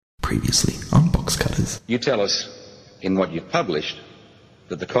Previously on Box Cutters. You tell us in what you've published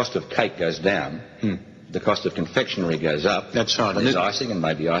that the cost of cake goes down, the cost of confectionery goes up. That's right. There's icing and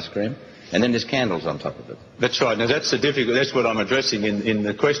maybe ice cream, and then there's candles on top of it. That's right. Now that's what I'm addressing in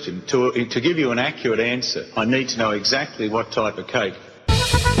the question. To give you an accurate answer, I need to know exactly what type of cake.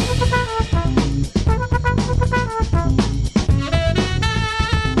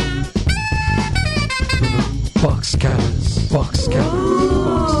 Box Cutters. Box Cutters.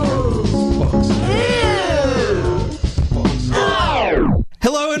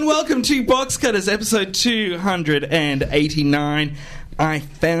 Hello and welcome to Box Cutters, episode 289. I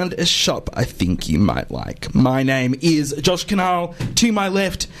found a shop I think you might like. My name is Josh Canal. To my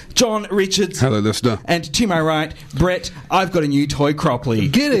left, John Richards. Hello, listener. And to my right, Brett. I've got a new toy,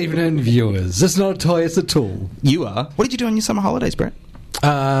 Cropley. Good evening, viewers. It's not a toy, it's a tool. You are. What did you do on your summer holidays, Brett?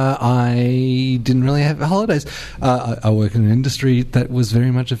 I didn't really have holidays. I work in an industry that was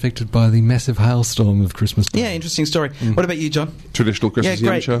very much affected by the massive hailstorm of Christmas Day. Yeah, interesting story. What about you, John? Traditional Christmas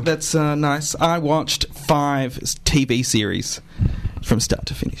great. show. That's nice. I watched 5 TV series from start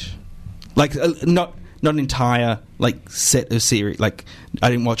to finish. Like, not an entire set of series. Like, I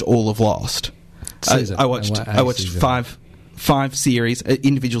didn't watch all of Lost. I watched five series,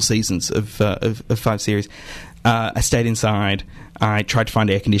 individual seasons of 5 series. I stayed inside. I tried to find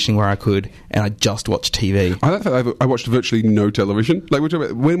air conditioning where I could, and I just watched TV. I like that I watched virtually no television. Like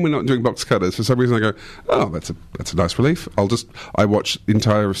when we're not doing Box Cutters, for some reason I go, oh, that's a nice relief. I watched the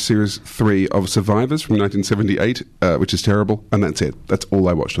entire series 3 of Survivors from 1978, which is terrible, and that's it. That's all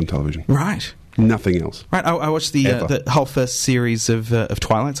I watched on television. Right. Nothing else. Right. I watched the whole first series of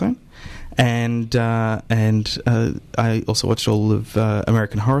Twilight Zone. And I also watched all of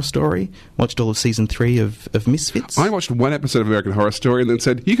American Horror Story, watched all of Season 3 of Misfits. I watched one episode of American Horror Story and then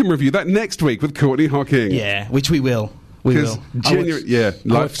said, you can review that next week with Courtney Hawking. Yeah, which we will. Life's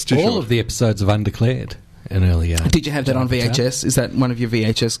too short. All of the episodes of Undeclared. An earlier. Did you have that on VHS? Is that one of your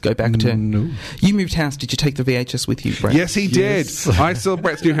VHS go back to? No. You moved house. Did you take the VHS with you, Brett? Yes, he did. I saw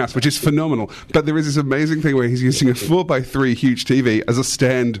Brett's new house, which is phenomenal. But there is this amazing thing where he's using a 4x3 huge TV as a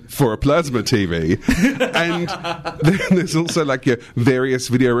stand for a plasma TV. And then there's also various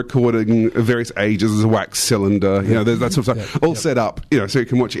video recording, various ages. There's a wax cylinder. There's that sort of stuff. All set up, so you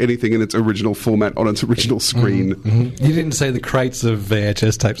can watch anything in its original format on its original screen. Mm-hmm. You didn't say the crates of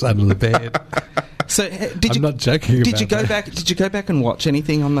VHS tapes under the bed. So I'm not joking. Did you go back and watch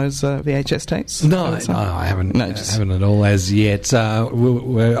anything on those VHS tapes? No, I haven't. I haven't at all as yet. I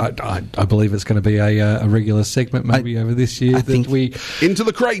believe it's going to be a regular segment maybe over this year. Into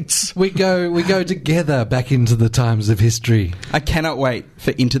the crates. We go together back into the times of history. I cannot wait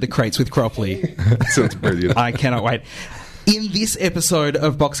for Into the Crates with Cropley. Sounds brilliant. I cannot wait. In this episode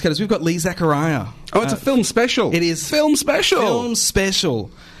of Box Cutters, we've got Lee Zachariah. Oh, it's a film special. It is film special. Film special.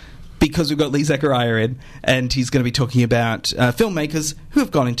 Because we've got Lee Zachariah in, and he's going to be talking about filmmakers who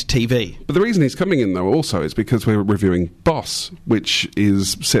have gone into TV. But the reason he's coming in, though, also is because we're reviewing Boss, which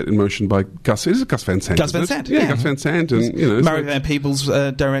is set in motion by Gus. Is it Gus Van Sant? Gus Van Sant, yeah. Gus Van Sant, and Murray Van Peebles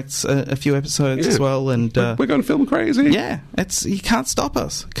directs a few episodes as well, and we're going film crazy. Yeah, you can't stop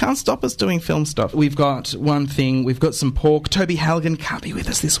us. Can't stop us doing film stuff. We've got one thing. We've got some pork. Toby Halligan can't be with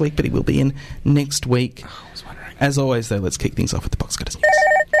us this week, but he will be in next week. I was wondering. As always, though, let's kick things off with the Box Cutters news.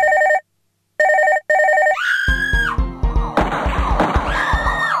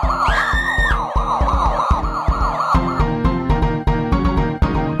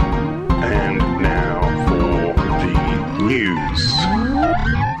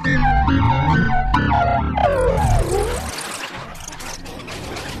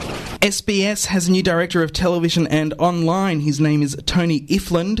 SBS has a new director of television and online. His name is Tony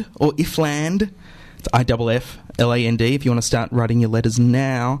Ifland, or Ifland. It's IFFLAND, if you want to start writing your letters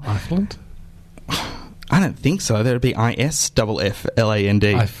now. Ifland? I don't think so. That would be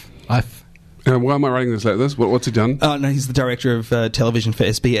ISFFLAND. Why am I writing these letters? What's he done? No, he's the director of television for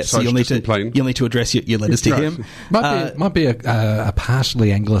SBS. So you'll need to address your letters to him. Might be a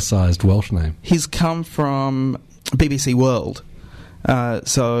partially anglicised Welsh name. He's come from BBC World.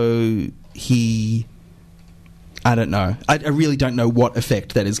 So he... I don't know. I really don't know what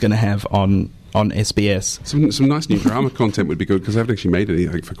effect that is going to have on SBS. Some nice new drama content would be good, because I haven't actually made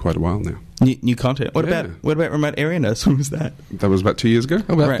anything for quite a while now. New content? What about Remote Area Nurse? When was that? That was about 2 years ago.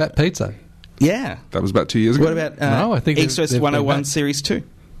 What about Fat Pizza? Yeah. That was about 2 years ago. What about I think Express 101 Series 2?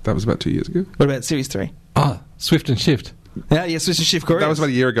 That was about 2 years ago. What about Series 3? Swift and Shift. Yeah, Swift and Shift Couriers. That was about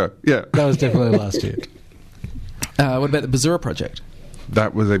a year ago. Yeah. That was definitely last year. What about the Bazura Project?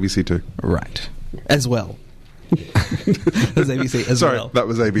 That was ABC too. Right. As well. That was ABC as well. Sorry, that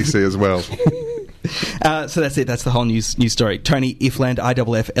was ABC as well. So that's it. That's the whole news story. Tony Iffland,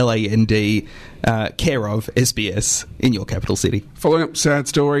 IFFLAND, care of SBS in your capital city. Following up, sad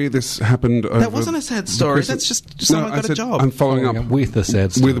story. This happened over... That wasn't a sad story. That's just someone got a job. I'm following up with a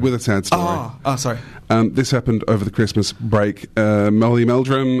sad story. With a sad story. Oh, sorry. This happened over the Christmas break. Molly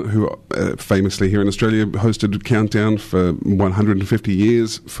Meldrum, who famously here in Australia hosted Countdown for 150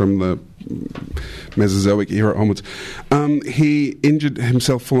 years from the Mesozoic era onwards, he injured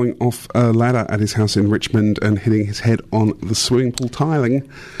himself falling off a ladder at his house in Richmond and hitting his head on the swimming pool tiling.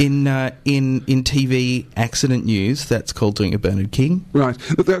 In TV accident news, that's called doing a Bernard King. Right.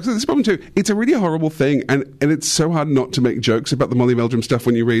 Look, there's this problem too. It's a really horrible thing, and it's so hard not to make jokes about the Molly Meldrum stuff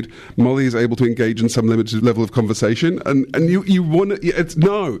when you read Molly is able to engage in some limited level of conversation, and you want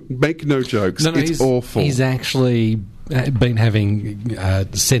to... make no jokes. It's awful. He's actually been having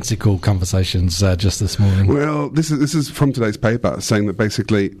sensical conversations just this morning. Well, this is from today's paper, saying that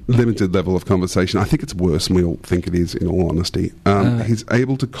basically limited level of conversation. I think it's worse than we all think it is, in all honesty. He's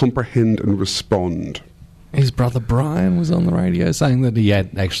able to comprehend and respond. His brother Brian was on the radio saying that he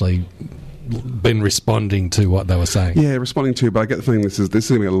had actually been responding to what they were saying. Yeah, responding to, but I get the feeling this is going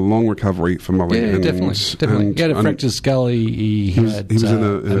to be a long recovery for Molly. Yeah, definitely. He had a fractured skull. He was in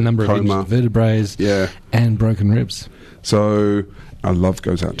a number of injured vertebrae and broken ribs. So our love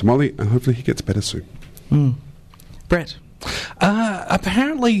goes out to Molly, and hopefully he gets better soon. Brett?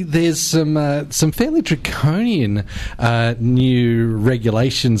 Apparently there's some fairly draconian new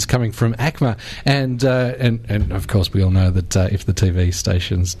regulations coming from ACMA, and of course we all know that if the TV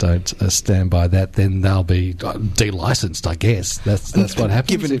stations don't stand by that, then they'll be delicensed, I guess. That's what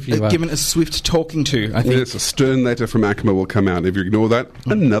happens. Given a swift talking to, I think. Yes, a stern letter from ACMA will come out. If you ignore that,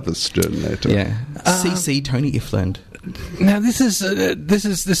 another stern letter. Yeah. CC Tony Iffland. Now this is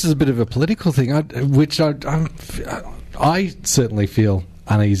a bit of a political thing, which I certainly feel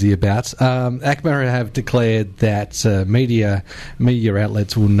uneasy about. ACMA have declared that media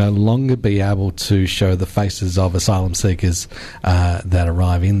outlets will no longer be able to show the faces of asylum seekers that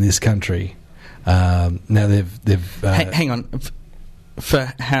arrive in this country. Now they've hang on,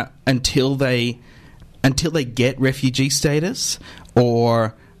 for how until they get refugee status,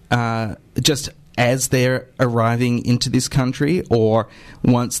 or just as they're arriving into this country, or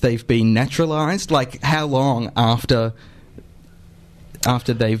once they've been naturalised? Like, how long after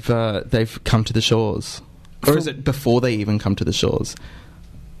they've come to the shores, or is it before they even come to the shores?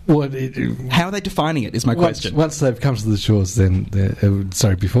 How are they defining it? Is my question. Once they've come to the shores, then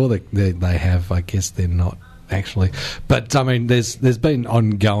before they have, I guess they're not. Actually, but I mean, there's been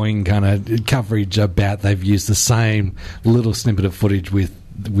ongoing kind of coverage about they've used the same little snippet of footage with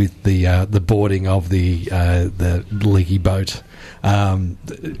the boarding of the leaky boat,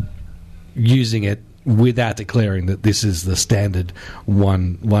 using it without declaring that this is the standard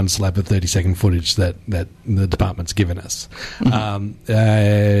one slab of 30-second footage that the department's given us.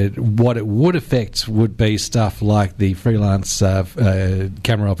 Mm-hmm. What it would affect would be stuff like the freelance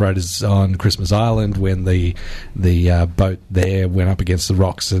camera operators on Christmas Island when the boat there went up against the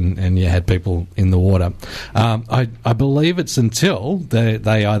rocks and you had people in the water. I believe it's until they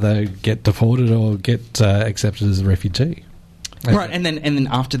either get deported or get accepted as a refugee. Right, and then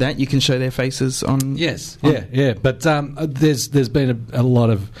after that, you can show their faces on. Yes, yeah. But there's been a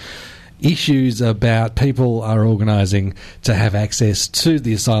lot of issues about people are organising to have access to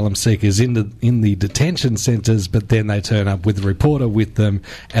the asylum seekers in the detention centres, but then they turn up with a reporter with them,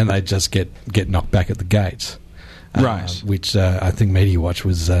 and they just get knocked back at the gate. Right, which I think Media Watch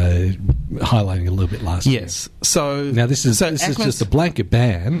was highlighting a little bit last year. Yes. So now this is just a blanket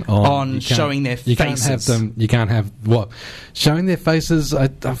ban on showing their faces. You can't have showing their faces.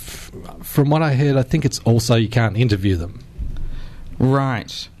 From what I heard, I think it's also you can't interview them.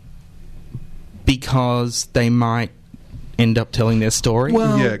 Right. Because they might end up telling their story.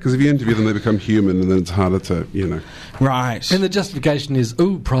 Well, yeah, because if you interview them, they become human, and then it's harder to, Right. And the justification is,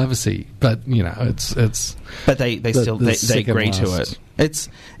 privacy, but it's. But they agree to it.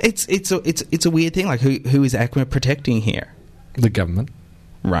 It's a weird thing. Like, who is ACMA protecting here? The government,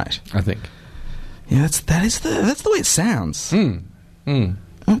 right? I think. Yeah, that's the way it sounds.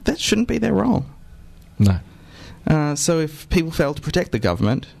 That shouldn't be their role. No. So if people fail to protect the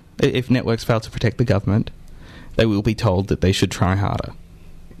government, if networks fail to protect the government, they will be told that they should try harder.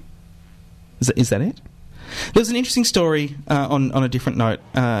 Is that it? There was an interesting story on a different note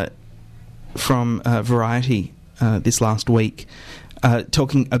from Variety this last week,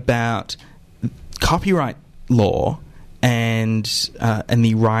 talking about copyright law and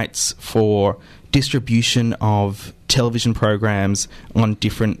the rights for distribution of television programs on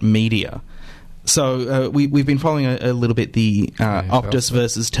different media. So we've been following a little bit the Optus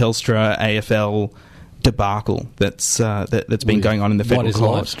versus Telstra AFL debacle that's been going on in the federal What is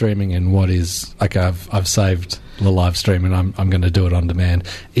court. live streaming and what is... Okay, I've saved the live stream and I'm going to do it on demand,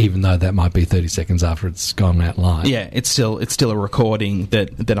 even though that might be 30 seconds after it's gone out live. Yeah, it's still a recording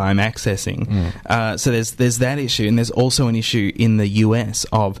that I'm accessing. So there's that issue, and there's also an issue in the US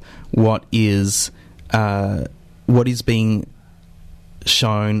of what is being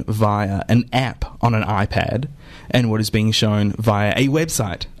shown via an app on an iPad and what is being shown via a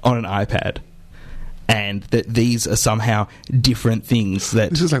website on an iPad. And that these are somehow different things.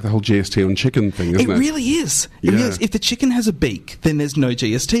 That This is like the whole GST on chicken thing, isn't it? It really is. It really is. If the chicken has a beak, then there's no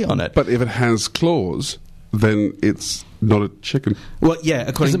GST on it. But if it has claws, then it's not a chicken. Well, yeah,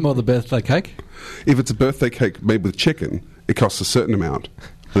 Is it more the birthday cake? If it's a birthday cake made with chicken, it costs a certain amount.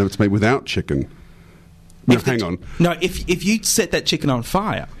 And if it's made without chicken... No, hang on. No, if you set that chicken on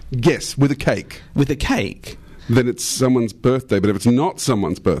fire... Yes, with a cake. With a cake... Then it's someone's birthday. But if it's not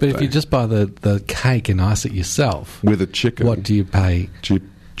someone's birthday... But if you just buy the cake and ice it yourself... With a chicken... What do you pay? Do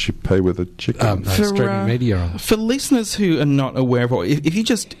you pay with a chicken? Streaming media. For listeners who are not aware of it, if you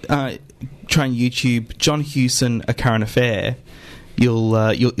just try and YouTube John Hewson, A Current Affair, you'll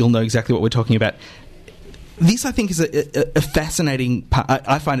know exactly what we're talking about. This, I think, is a fascinating part.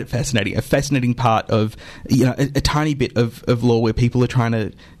 I find it fascinating. A fascinating part of, a tiny bit of law where people are trying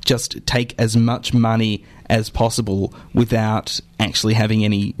to just take as much money as possible without actually having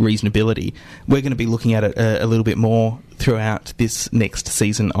any reasonability. We're going to be looking at it a little bit more throughout this next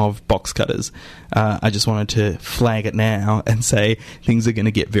season of Box Cutters. I just wanted to flag it now and say things are going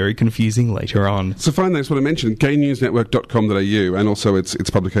to get very confusing later on. So finally, that's what I mentioned, gaynewsnetwork.com.au, and also its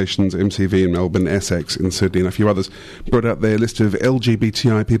publications, MTV in Melbourne, Essex in Sydney, and a few others, brought out their list of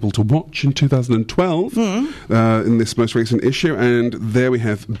LGBTI people to watch in 2012 in this most recent issue, and there we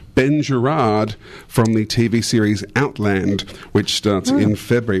have Ben Gerard from the TV series Outland, which starts in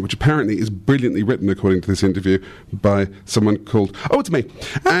February, which apparently is brilliantly written, according to this interview, by someone called... Oh, it's me.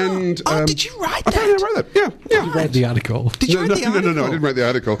 And did you write I that? wrote that. Yeah. You read the article. Did you write the article? No, I didn't write the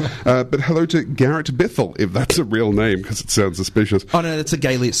article. But hello to Garrett Bithell, if that's a real name, because it sounds suspicious. Oh, no, that's a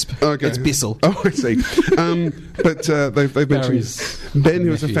gay lisp. Okay. It's Bissell. Oh, I see. But they've mentioned Ben,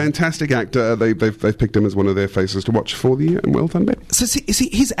 who is a fantastic actor. They've picked him as one of their faces to watch for the year, and well done, Ben. So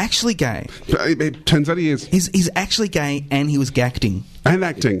he's actually gay. It turns out he is. He's actually gay, and he was gacting. And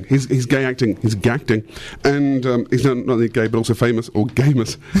acting. He's gay acting. He's gacting. And he's not only gay, but also famous, or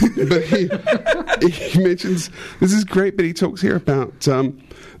gamous. But he mentions, this is great, but he talks here about...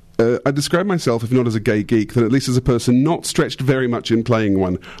 I describe myself, if not as a gay geek, then at least as a person not stretched very much in playing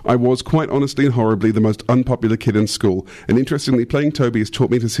one. I was, quite honestly and horribly, the most unpopular kid in school. And interestingly, playing Toby has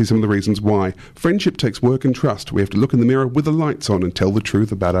taught me to see some of the reasons why. Friendship takes work and trust. We have to look in the mirror with the lights on and tell the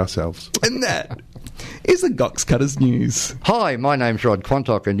truth about ourselves. And that is the Box Cutters News. Hi, my name's Rod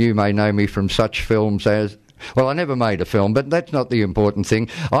Quantock, and you may know me from such films as... Well, I never made a film, but that's not the important thing.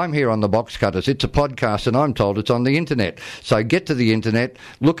 I'm here on the Box Cutters. It's a podcast, and I'm told it's on the internet. So get to the internet,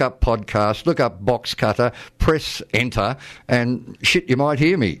 look up podcast, look up Box Cutter, press enter, and shit, you might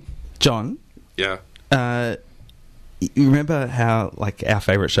hear me. John? Yeah. You remember how, like, our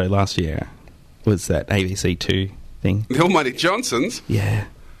favourite show last year was that ABC2 thing? The Almighty Johnsons? Yeah.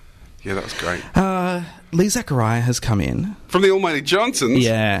 Yeah, that was great. Lee Zachariah has come in. From the Almighty Johnsons?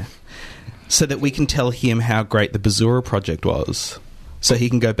 Yeah. So that we can tell him how great the Bazura project was. So he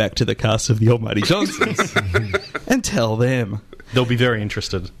can go back to the cast of the Almighty Johnsons and tell them. They'll be very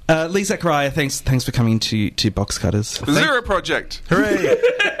interested. Lee Zachariah, thanks for coming to Box Cutters. Zero Project. Hooray!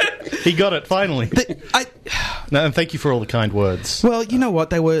 He got it, finally. No, and thank you for all the kind words. Well, you know what?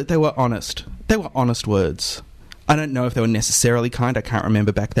 They were honest. They were honest words. I don't know if they were necessarily kind. I can't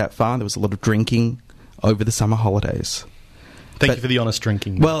remember back that far. There was a lot of drinking over the summer holidays. Thank you for the honest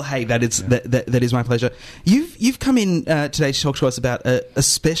drinking. Well, hey, that is my pleasure. You've come in today to talk to us about a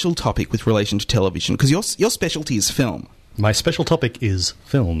special topic with relation to television, because your specialty is film. My special topic is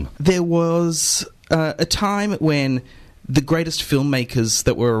film. There was a time when the greatest filmmakers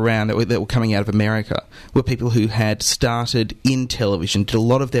that were around, that were coming out of America, were people who had started in television, did a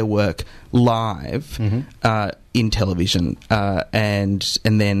lot of their work live in television, and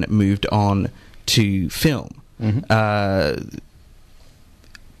then moved on to film.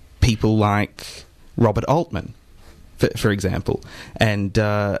 People like Robert Altman, for example, and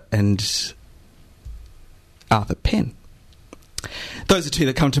Arthur Penn. Those are two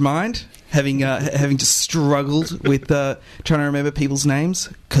that come to mind. Having just struggled with trying to remember people's names,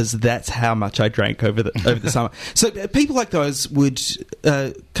 because that's how much I drank over the summer. So people like those would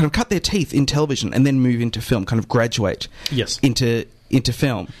kind of cut their teeth in television and then move into film, kind of graduate into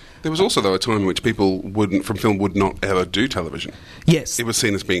film. There was also, though, a time in which people from film would not ever do television. Yes. It was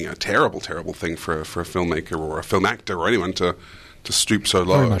seen as being a terrible, terrible thing for a filmmaker or a film actor or anyone to stoop so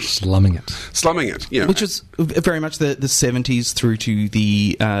low. Very much slumming it. Slumming it, yeah. Which was very much the 70s through to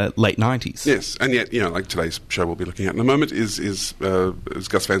the late 90s. Yes, and yet, like today's show we'll be looking at in a moment is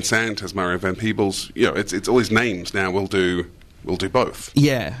Gus Van Sant, as Mario Van Peebles. It's all his names now will do both.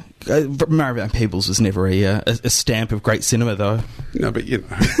 Yeah. Mario Van Peebles was never a stamp of great cinema, though. No, but he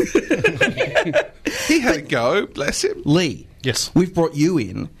had a go, bless him. Lee. Yes. We've brought you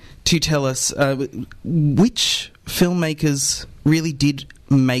in to tell us which filmmakers really did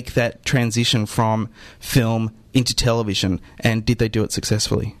make that transition from film into television, and did they do it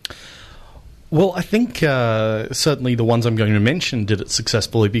successfully? Well, I think certainly the ones I'm going to mention did it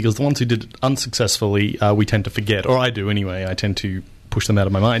successfully, because the ones who did it unsuccessfully we tend to forget, or I do anyway. I tend to push them out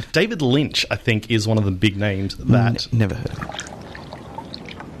of my mind. David Lynch, I think, is one of the big names that... Never heard of it.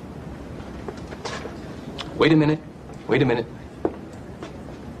 Wait a minute.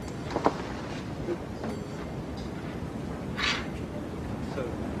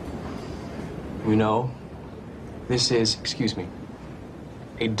 This is, excuse me,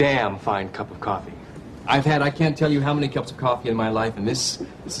 a damn fine cup of coffee. I've had, I can't tell you how many cups of coffee in my life, and this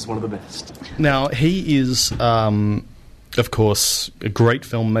is one of the best. Now, he is, of course, a great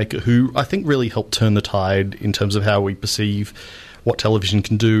filmmaker who I think really helped turn the tide in terms of how we perceive what television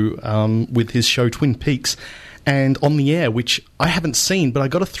can do with his show Twin Peaks. And On the Air, which I haven't seen, but I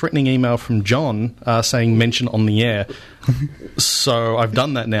got a threatening email from John saying mention On the Air. So I've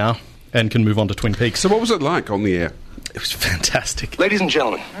done that now and can move on to Twin Peaks. So what was it like On the Air? It was fantastic. Ladies and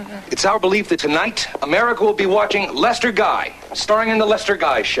gentlemen, it's our belief that tonight America will be watching Lester Guy, starring in The Lester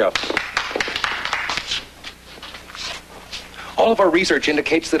Guy Show. All of our research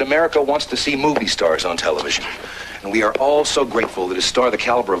indicates that America wants to see movie stars on television. And we are all so grateful that a star the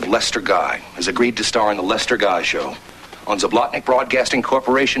caliber of Lester Guy has agreed to star in The Lester Guy Show on Zablotnik Broadcasting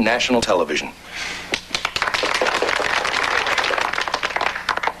Corporation National Television.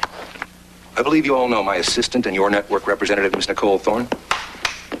 I believe you all know my assistant and your network representative, Miss Nicole Thorne.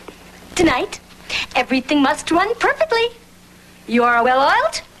 Tonight, everything must run perfectly. You are a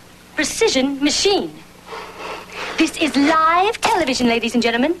well-oiled precision machine. This is live television, ladies and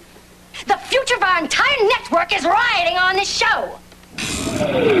gentlemen. The future of our entire network is riding on this show.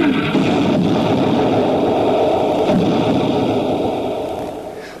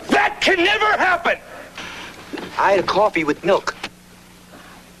 That can never happen! I had a coffee with milk.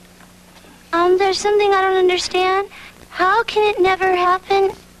 There's something I don't understand. How can it never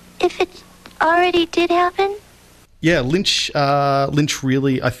happen if it already did happen? Yeah, Lynch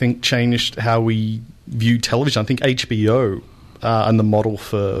really, I think, changed how we view television. I think HBO and the model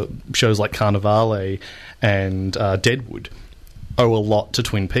for shows like Carnivale and Deadwood owe a lot to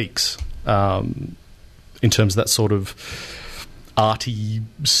Twin Peaks in terms of that sort of arty,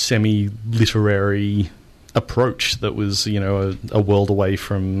 semi-literary approach that was, a world away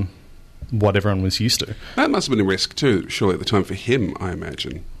from what everyone was used to. That must have been a risk too, surely, at the time for him, I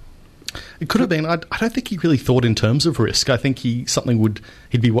imagine. It could have been. I don't think he really thought in terms of risk. I think he'd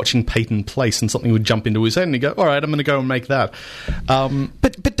be watching Peyton Place and something would jump into his head and he'd go, all right, I'm going to go and make that.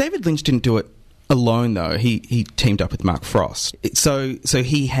 But David Lynch didn't do it alone, though. He teamed up with Mark Frost. So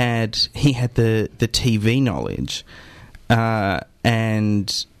he had the TV knowledge,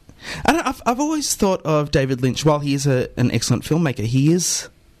 and I've always thought of David Lynch, while he is an excellent filmmaker, he is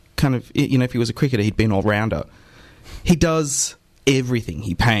kind of, if he was a cricketer, he'd be an all-rounder. He does everything.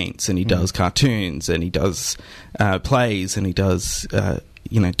 He paints, and he does cartoons, and he does plays, and he does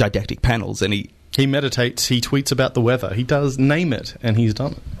didactic panels, and he meditates. He tweets about the weather. He does name it, and he's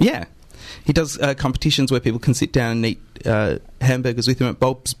done it. Yeah, he does competitions where people can sit down and eat hamburgers with him at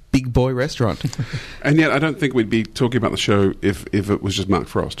Bob's Big Boy restaurant. And yet, I don't think we'd be talking about the show if it was just Mark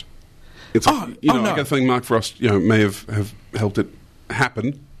Frost. No. I think Mark Frost, may have helped it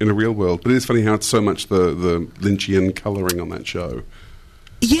happen in a real world, but it is funny how it's so much the Lynchian colouring on that show.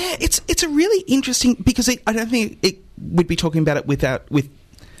 Yeah, it's a really interesting, because I don't think we'd be talking about it without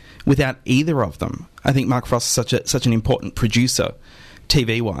either of them. I think Mark Frost is such an important producer,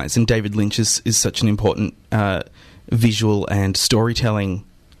 TV wise, and David Lynch is such an important visual and storytelling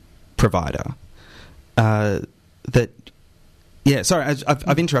provider. Sorry,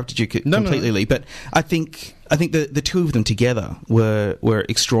 I've interrupted you completely, No. Lee, but I think the two of them together were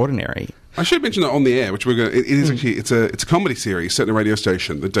extraordinary. I should mention that On the Air, which we're going. It is actually it's a comedy series set in a radio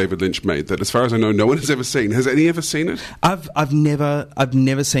station that David Lynch made. That, as far as I know, no one has ever seen. Has any ever seen it? I've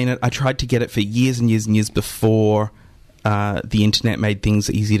never seen it. I tried to get it for years and years and years before the internet made things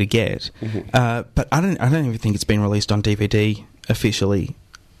easy to get. But I don't even think it's been released on DVD officially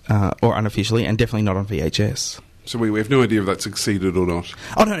or unofficially, and definitely not on VHS. So we have no idea if that succeeded or not.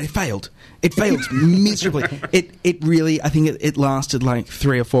 Oh no, it failed. It failed miserably. It really, I think it lasted like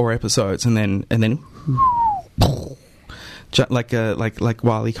 3 or 4 episodes, and then like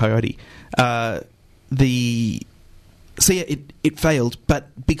Wile E. Coyote. It failed,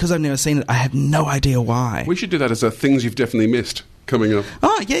 but because I've never seen it, I have no idea why. We should do that as a things you've definitely missed coming up.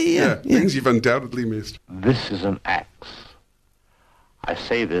 Oh yeah. Things you've undoubtedly missed. This is an axe. I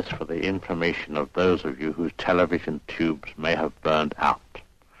say this for the information of those of you whose television tubes may have burned out.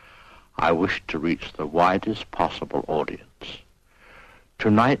 I wish to reach the widest possible audience.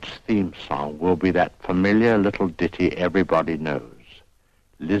 Tonight's theme song will be that familiar little ditty everybody knows.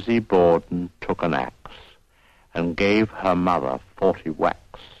 Lizzie Borden took an axe and gave her mother 40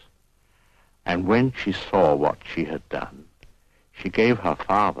 whacks. And when she saw what she had done, she gave her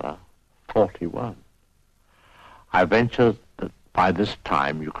father 41. I venture that by this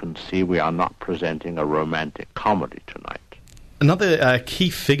time you can see we are not presenting a romantic comedy tonight. Another key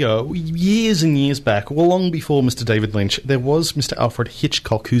figure, years and years back, well, long before Mr. David Lynch, there was Mr. Alfred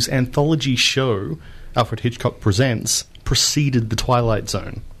Hitchcock, whose anthology show, Alfred Hitchcock Presents, preceded The Twilight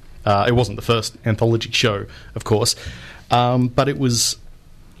Zone. It wasn't the first anthology show, of course, but it was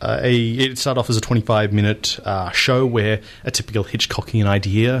it started off as a 25-minute show where a typical Hitchcockian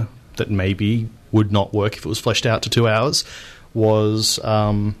idea that maybe would not work if it was fleshed out to 2 hours was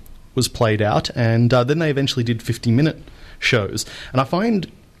played out, and then they eventually did 50-minute shows. And I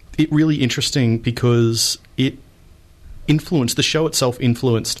find it really interesting because it influenced, the show itself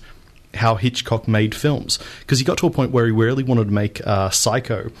influenced how Hitchcock made films, because he got to a point where he really wanted to make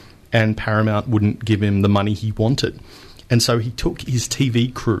Psycho, and Paramount wouldn't give him the money he wanted. And so he took his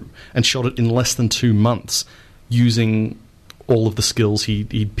TV crew and shot it in less than 2 months using all of the skills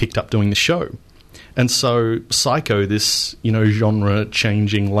he'd picked up doing the show. And so Psycho, this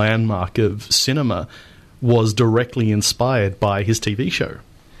genre-changing landmark of cinema, was directly inspired by his TV show.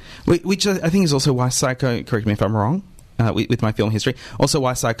 Which I think is also why Psycho, correct me if I'm wrong, with my film history, also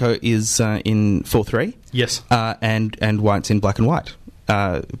why Psycho is in 4:3. Yes. And why it's in black and white.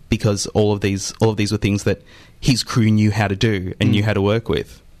 Because all of these were things that his crew knew how to do and knew how to work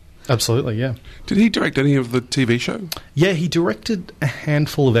with. Absolutely, yeah. Did he direct any of the TV show? Yeah, he directed a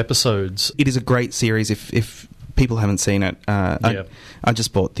handful of episodes. It is a great series if people haven't seen it. I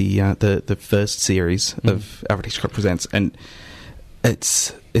just bought the first series of Alfred Hitchcock Presents, and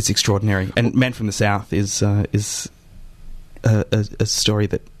it's extraordinary. And Man from the South is a story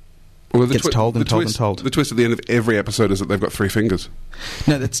that gets told and told and told. The twist at the end of every episode is that they've got 3 fingers.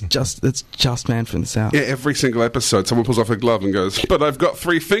 No, that's just Man from the South. Yeah, every single episode, someone pulls off a glove and goes, "But I've got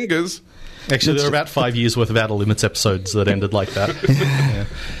 3 fingers." Actually, there are about 5 years worth of Outer Limits episodes that ended like that. Yeah.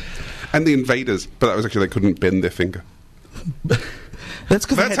 And the Invaders, but that was actually they couldn't bend their finger. That's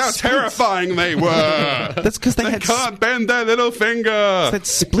how terrifying they were. That's because they can't bend their little finger. They had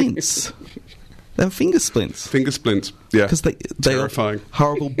splints. They were finger splints. Finger splints, yeah. Because they terrifying. Are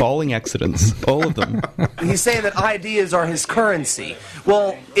horrible bowling accidents, all of them. He's saying that ideas are his currency.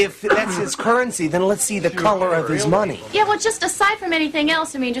 Well, if that's his currency, then let's see the color of his money. Yeah, well, just aside from anything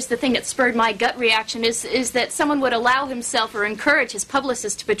else, I mean, just the thing that spurred my gut reaction is that someone would allow himself or encourage his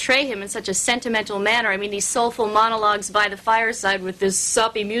publicist to portray him in such a sentimental manner. I mean, these soulful monologues by the fireside with this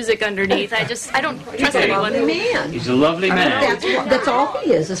soppy music underneath. I don't trust anyone. He's a lovely man. That's all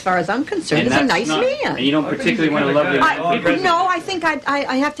he is, as far as I'm concerned. He's a nice man. And you don't particularly want a lovely man. No, I think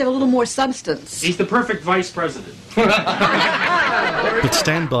I have to have a little more substance. He's the perfect vice president. But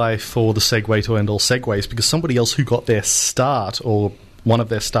stand by for the segue to end all segues, because somebody else who got their start, or one of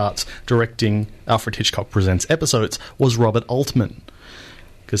their starts, directing Alfred Hitchcock Presents episodes was Robert Altman.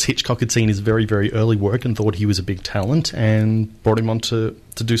 Because Hitchcock had seen his very, very early work and thought he was a big talent and brought him on to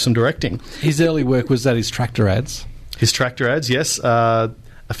do some directing. His early work was that his tractor ads? His tractor ads, yes. A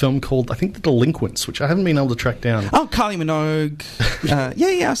film called, I think, The Delinquents, which I haven't been able to track down. Oh, Kylie Minogue.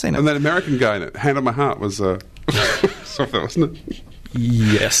 Yeah, I've seen it. And that American guy in it, Hand on My Heart, was something, wasn't it?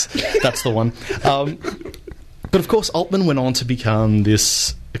 Yes, that's the one. But of course, Altman went on to become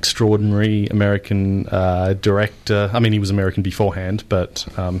this extraordinary American director. I mean, he was American beforehand, but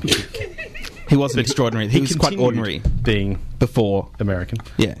he wasn't extraordinary. He was quite ordinary, being before American.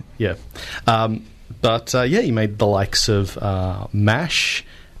 Yeah. But he made the likes of MASH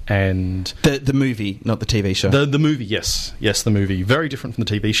and the movie, not the TV show. The movie, yes, the movie. Very different from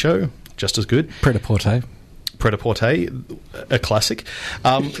the TV show, just as good. Pret-a-Porter. Pret-a-Porter, a classic.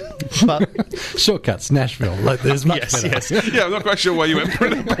 But Shortcuts, Nashville. Like, there's much better. Yes. Yeah, I'm not quite sure why you went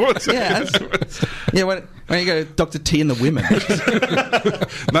Pret-a-Porter. Yeah, when you go Dr. T and the Women.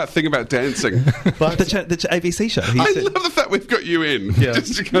 That thing about dancing. But the ABC show. I love the fact we've got you in. Yeah.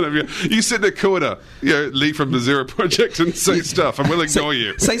 Just to kind of, you sit in a corner, Lee from the Zero Project, and say stuff, and we'll ignore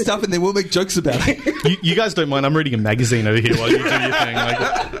you. Say stuff and then we'll make jokes about it. you guys don't mind. I'm reading a magazine over here while you do your thing.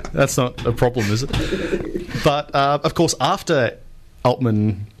 Like, that's not a problem, is it? But, of course, after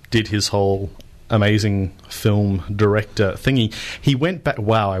Altman did his whole amazing film director thingy, he went back...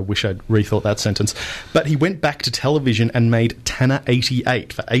 Wow, I wish I'd rethought that sentence. But he went back to television and made Tanner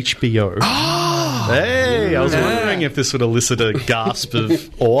 88 for HBO. Hey, I was wondering if this would elicit a gasp of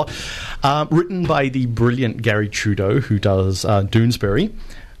awe. Written by the brilliant Gary Trudeau, who does Doonesbury.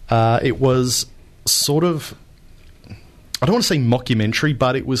 It was sort of... I don't want to say mockumentary,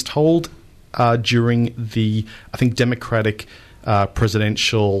 but it was told during the, I think, Democratic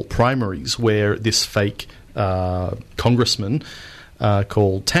presidential primaries, where this fake congressman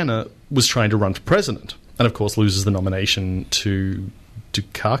called Tanner was trying to run for president, and of course loses the nomination to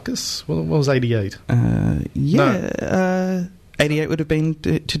Dukakis. What was 88? 88 would have been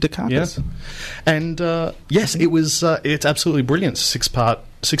to Dukakis. Yeah. And yes, it was. It's absolutely brilliant. Six part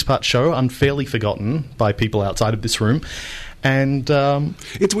show, unfairly forgotten by people outside of this room. And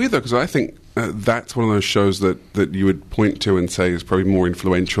it's weird though, because I think that's one of those shows that you would point to and say is probably more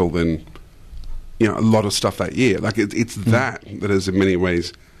influential than a lot of stuff that year. Like it's that has in many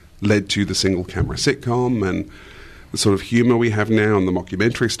ways led to the single camera sitcom and the sort of humour we have now and the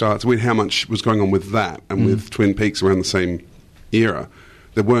mockumentary style. It's weird how much was going on with that and with Twin Peaks around the same era.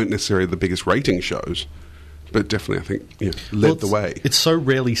 They weren't necessarily the biggest rating shows, but definitely I think led the way. It's so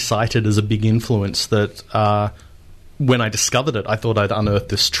rarely cited as a big influence that when I discovered it, I thought I'd unearthed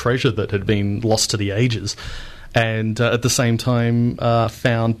this treasure that had been lost to the ages. And at the same time,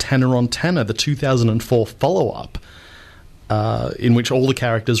 found Tanner on Tanner, the 2004 follow-up, in which all the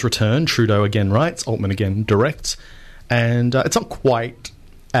characters return. Trudeau again writes, Altman again directs. And it's not quite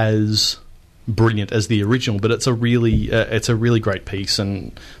as brilliant as the original, but it's a really great piece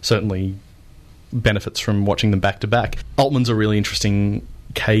and certainly benefits from watching them back-to-back. Altman's a really interesting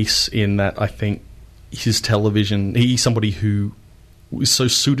case in that I think his television, he's somebody who was so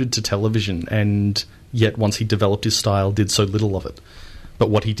suited to television, and yet once he developed his style, did so little of it. But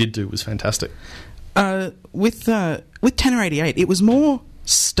what he did do was fantastic. With Tanner 88, it was more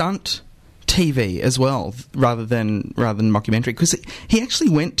stunt TV as well, rather than mockumentary, because he actually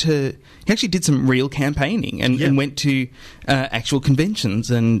did some real campaigning and went to actual conventions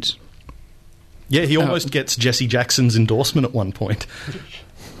and. Yeah, he almost gets Jesse Jackson's endorsement at one point.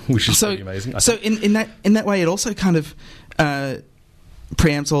 Which is pretty amazing. So in that way, it also kind of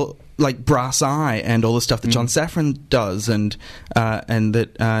preempts all like Brass Eye and all the stuff that John Safran does and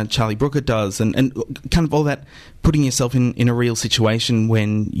that Charlie Brooker does and kind of all that, putting yourself in a real situation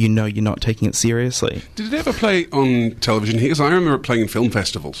when you're not taking it seriously. Did it ever play on television here? Because I remember it playing in film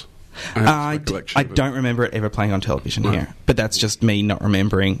festivals. I don't remember it ever playing on television here, but that's just me not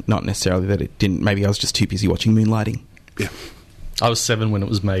remembering, not necessarily that it didn't. Maybe I was just too busy watching Moonlighting. Yeah. I was 7 when it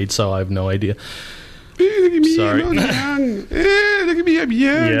was made, so I have no idea. Look at me, Sorry. I'm young. Look at me, I'm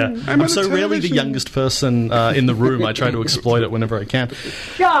young. Yeah. I'm so rarely the youngest person in the room. I try to exploit it whenever I can.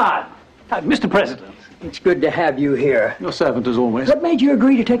 John! Mr. President. It's good to have you here. Your servant as always. What made you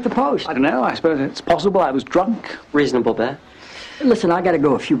agree to take the post? I don't know. I suppose it's possible I was drunk. Reasonable bet. Listen, I got to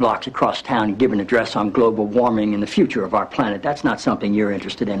go a few blocks across town and give an address on global warming and the future of our planet. That's not something you're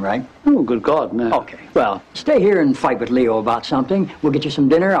interested in, right? Oh, good God, no. Okay. Well, stay here and fight with Leo about something. We'll get you some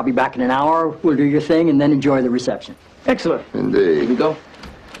dinner. I'll be back in an hour. We'll do your thing and then enjoy the reception. Excellent. Indeed. Here we go.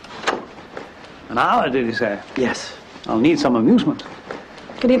 An hour, did he say? Yes. I'll need some amusement.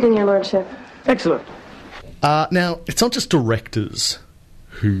 Good evening, Your Lordship. Excellent. Now, it's not just directors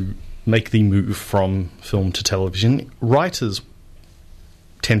who make the move from film to television. Writers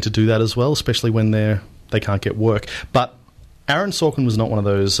tend to do that as well, especially when they can't get work. But Aaron Sorkin was not one of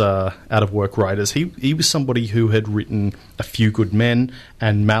those out-of-work writers. He was somebody who had written A Few Good Men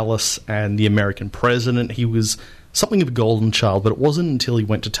and Malice and The American President. He was something of a golden child, but it wasn't until he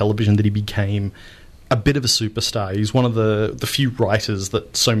went to television that he became a bit of a superstar. He's one of the few writers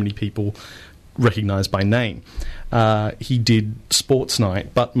that so many people recognise by name. He did Sports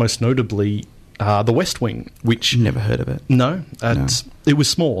Night, but most notably The West Wing, which... Never heard of it. No. It was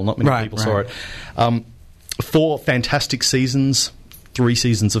small. Not many people saw it. 4 fantastic seasons, 3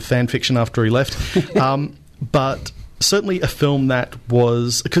 seasons of fan fiction after he left. But certainly a film that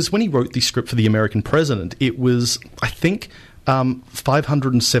was... Because when he wrote the script for The American President, it was, I think,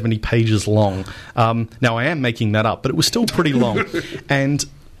 570 pages long. Now, I am making that up, but it was still pretty long. And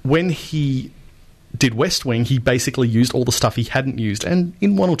when he did West Wing, he basically used all the stuff he hadn't used, and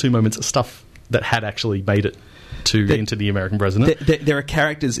in one or two moments, stuff that had actually made it into the American President. There are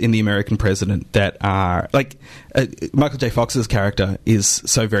characters in the American President that are like Michael J. Fox's character is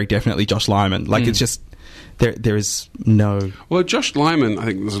so very definitely Josh Lyman. Like it's just there is no. Well, Josh Lyman, I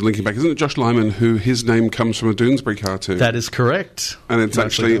think this is linking back, isn't it? Josh Lyman, who his name comes from a Doonesbury cartoon. That is correct, and it's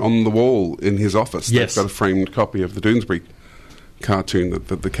actually on the wall in his office. Yes. They've got a framed copy of the Doonesbury cartoon that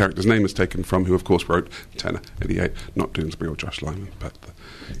the character's name is taken from, who of course wrote Tanner 88, not Doonesbury or Josh Lyman, but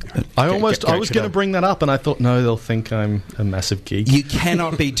I was going to bring that up, and I thought, no, they'll think I'm a massive geek. You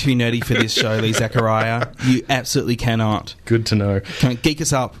cannot be too nerdy for this show, Lee Zachariah. You absolutely cannot. Good to know. Come on, geek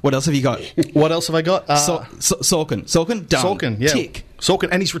us up. What else have you got? What else have I got? Sorkin, done. Sorkin, yeah. Tick. Sorkin,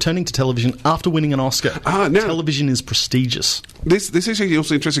 and he's returning to television after winning an Oscar. Television is prestigious. This is actually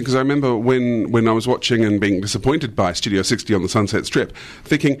also interesting because I remember when I was watching and being disappointed by Studio 60 on the Sunset Strip,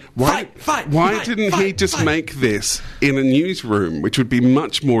 thinking, why didn't he just make this in a newsroom, which would be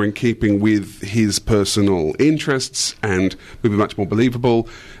much more in keeping with his personal interests and would be much more believable?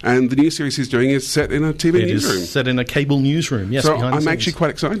 And the new series he's doing is set in a TV newsroom. It is set in a cable newsroom, yes. So I'm actually quite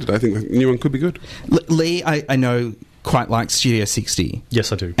excited. I think the new one could be good. Lee, I know quite like Studio 60.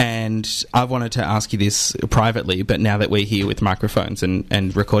 Yes, I do. And I wanted to ask you this privately, but now that we're here with microphones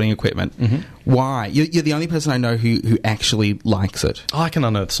and recording equipment, why? You're the only person I know who actually likes it. I can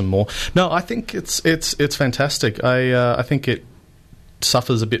unearth some more. No, I think it's fantastic. I think it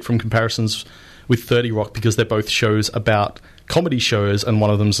suffers a bit from comparisons with 30 Rock because they're both shows about comedy shows, and one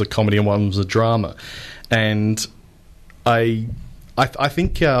of them's a comedy and one of them's a drama. And I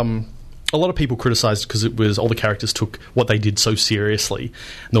think a lot of people criticised because it was all the characters took what they did so seriously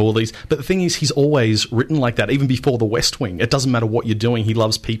and all these. But the thing is, he's always written like that, even before The West Wing. It doesn't matter what you're doing. He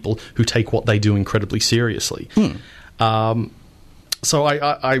loves people who take what they do incredibly seriously. So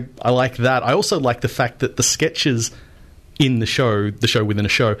I like that. I also like the fact that the sketches in the show within a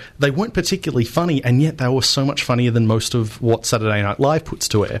show, they weren't particularly funny, and yet they were so much funnier than most of what Saturday Night Live puts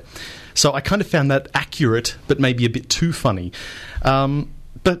to air. So I kind of found that accurate, but maybe a bit too funny.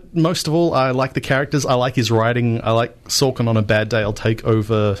 But most of all, I like the characters. I like his writing. I like Sorkin on a bad day. I'll take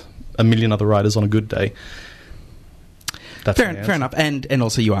over a million other writers on a good day. That's fair enough. And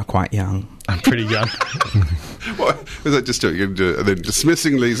also, you are quite young. I'm pretty young. What is that? Just and then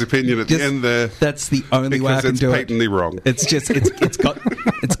dismissing Lee's opinion at the end there. That's the only way I can do it. Because it's patently wrong. It's just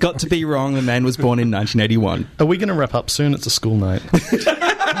it's got to be wrong. The man was born in 1981. Are we going to wrap up soon? It's a school night.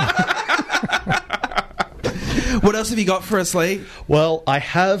 What else have you got for us, Lee? Well, I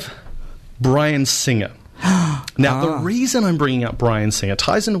have Bryan Singer. Now, the reason I'm bringing up Bryan Singer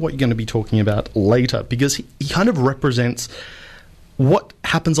ties into what you're going to be talking about later, because he kind of represents what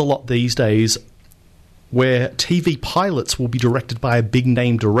happens a lot these days, where TV pilots will be directed by a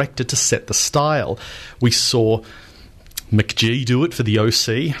big-name director to set the style. We saw McG do it for the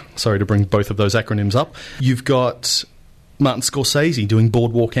OC. Sorry to bring both of those acronyms up. You've got Martin Scorsese doing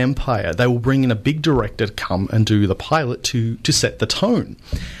Boardwalk Empire. They will bring in a big director to come and do the pilot to set the tone.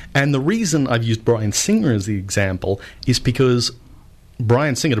 And the reason I've used Bryan Singer as the example is because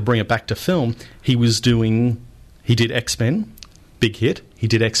Bryan Singer, to bring it back to film, he did X-Men, big hit. He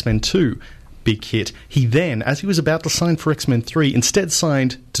did X-Men 2, big hit. He then, as he was about to sign for X-Men 3, instead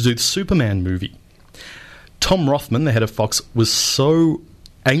signed to do the Superman movie. Tom Rothman, the head of Fox, was so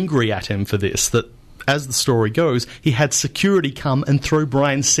angry at him for this that, as the story goes, he had security come and throw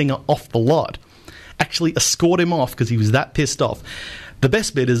Bryan Singer off the lot. Actually escort him off because he was that pissed off. The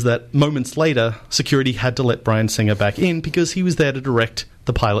best bit is that moments later, security had to let Bryan Singer back in because he was there to direct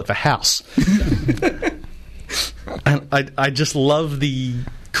the pilot for House. And I just love the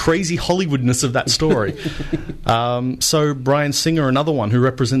crazy Hollywoodness of that story. So Bryan Singer, another one who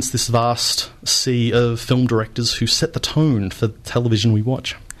represents this vast sea of film directors who set the tone for the television we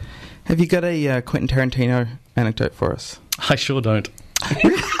watch. Have you got a Quentin Tarantino anecdote for us? I sure don't.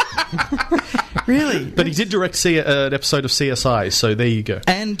 Really? But he did direct an episode of CSI, so there you go.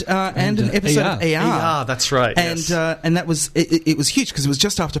 And an episode of AR. That's right. And yes. And that was it was huge because it was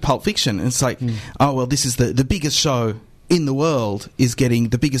just after Pulp Fiction. And it's like, oh well, this is the biggest show in the world is getting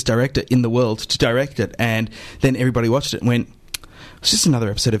the biggest director in the world to direct it, and then everybody watched it and went, it's just another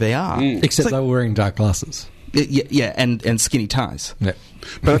episode of AR. Except they were wearing dark glasses. Yeah, and skinny ties. Yeah.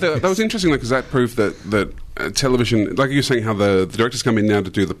 But I thought that was interesting because that proved that television, like you were saying, how the directors come in now to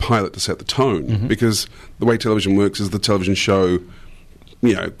do the pilot to set the tone, because the way television works is the television show,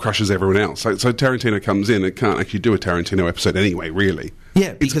 crushes everyone else. So Tarantino comes in and can't actually do a Tarantino episode anyway, really.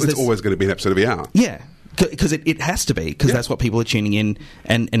 Yeah, because it's always going to be an episode of ER. Yeah, because it has to be, because that's what people are tuning in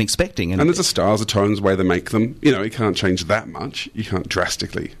and expecting. And there's a styles, the tones, the way they make them. You know, you can't change that much. You can't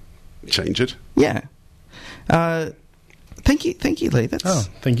drastically change it. Yeah. Thank you, Lee.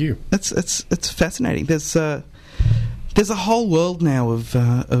 Thank you. It's fascinating. There's a whole world now of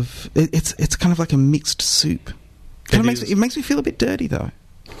it's kind of like a mixed soup. It makes me feel a bit dirty, though.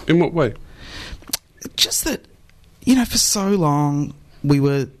 In what way? Just that, you know, for so long we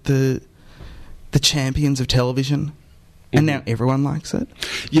were the champions of television, and now everyone likes it.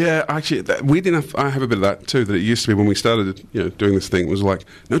 Yeah, actually, weird enough, I have a bit of that too. That it used to be when we started, doing this thing, it was like,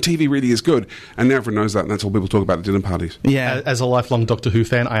 no, TV really is good, and now everyone knows that, and that's all people talk about at dinner parties. Yeah. As a lifelong Doctor Who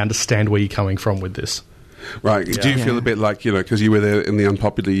fan, I understand where you're coming from with this. Right. Yeah. Do you feel a bit like, because you were there in the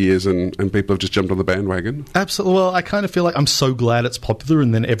unpopular years and people have just jumped on the bandwagon? Absolutely. Well, I kind of feel like I'm so glad it's popular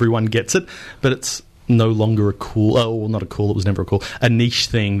and then everyone gets it, but it's no longer a cool, not a cool, it was never a cool, a niche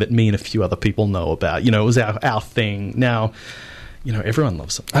thing that me and a few other people know about. It was our thing. Now, everyone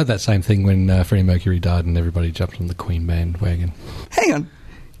loves it. I had that same thing when Freddie Mercury died and everybody jumped on the Queen bandwagon. Hang on.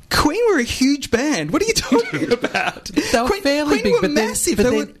 Queen were a huge band. What are you talking about? They were fairly Queen big, were but massive.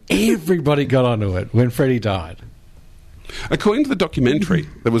 then everybody got onto it when Freddie died. According to the documentary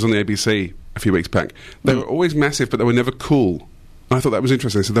that was on the ABC a few weeks back, they were always massive, but they were never cool. I thought that was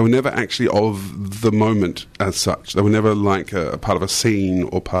interesting. So they were never actually of the moment as such. They were never like a part of a scene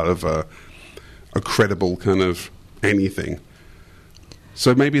or part of a credible kind of anything.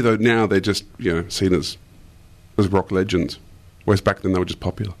 So maybe though now they're just seen as rock legends, whereas back then they were just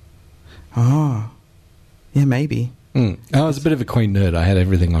popular. Oh, yeah, maybe. I was a bit of a Queen nerd. I had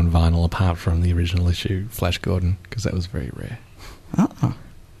everything on vinyl apart from the original issue, Flash Gordon, because that was very rare. Oh,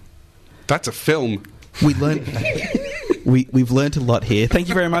 that's a film. We learned. We've learnt a lot here. Thank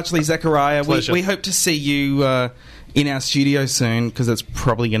you very much, Lee Zachariah. We hope to see you in our studio soon, because it's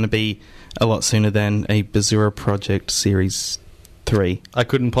probably going to be a lot sooner than a Bazura Project Series 3. I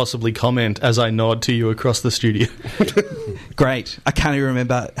couldn't possibly comment as I nod to you across the studio. Great. I can't even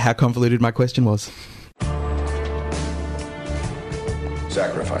remember how convoluted my question was.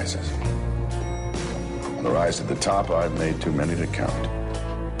 Sacrifices. On the rise to the top, I've made too many to count.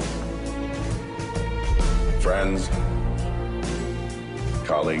 Friends,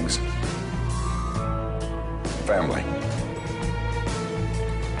 colleagues, family.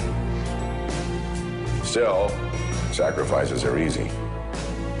 Still, sacrifices are easy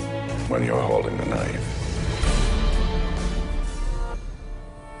when you're holding the knife.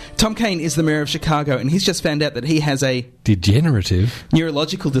 Tom Kane is the mayor of Chicago, and he's just found out that he has a degenerative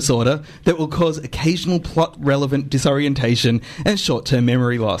neurological disorder that will cause occasional plot-relevant disorientation and short-term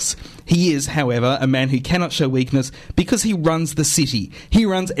memory loss. He is, however, a man who cannot show weakness because he runs the city. He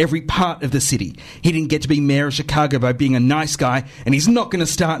runs every part of the city. He didn't get to be mayor of Chicago by being a nice guy, and he's not going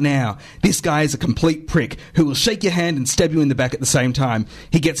to start now. This guy is a complete prick who will shake your hand and stab you in the back at the same time.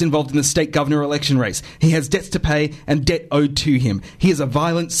 He gets involved in the state governor election race. He has debts to pay and debt owed to him. He is a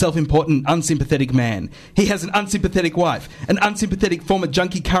violent, self-important, unsympathetic man. He has an unsympathetic wife, an unsympathetic former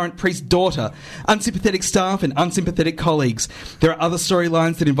junkie current priest daughter, unsympathetic staff and unsympathetic colleagues. There are other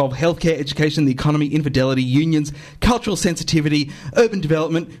storylines that involve healthcare, education, the economy, infidelity, unions, cultural sensitivity, urban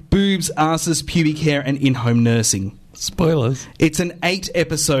development, boobs, arses, pubic hair and in-home nursing. Spoilers. It's an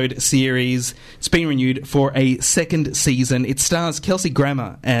 8-episode series. It's been renewed for a second season. It stars Kelsey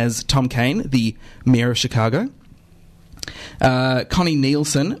Grammer as Tom Kane, the mayor of Chicago. Connie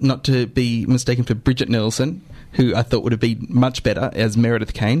Nielsen, not to be mistaken for Bridget Nielsen, who I thought would have been much better as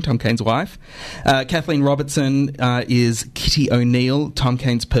Meredith Kane, Tom Kane's wife. Kathleen Robertson is Kitty O'Neill, Tom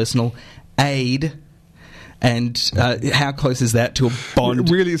Kane's personal aide. And how close is that to a Bond?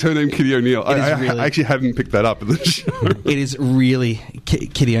 Really, is her name Kitty O'Neill? I actually hadn't picked that up in the show. It is really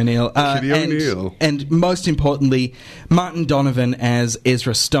Kitty O'Neill. Kitty O'Neill. And most importantly, Martin Donovan as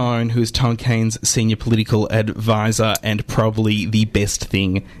Ezra Stone, who is Tom Kane's senior political advisor and probably the best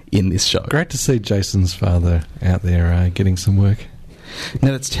thing in this show. Great to see Jason's father out there getting some work.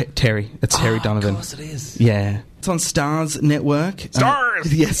 No, that's Terry. It's Terry Donovan. Of course it is. Yeah. It's on Stars Network.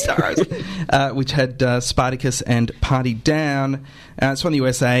 Stars! Yes, Stars. Which had Spartacus and Party Down. It's from the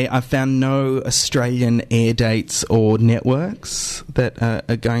USA. I found no Australian air dates or networks that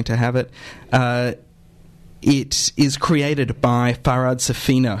are going to have it. It is created by Farhad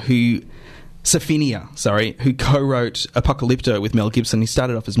Safina, who co-wrote Apocalypto with Mel Gibson. He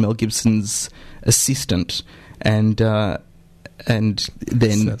started off as Mel Gibson's assistant and then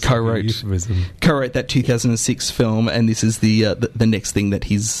co-wrote that 2006 film, and this is the next thing that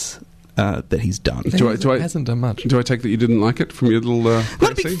he's done. Hasn't done much. Do I take that you didn't like it from your little?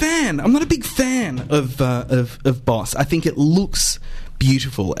 Not a big fan. I'm not a big fan of Boss. I think it looks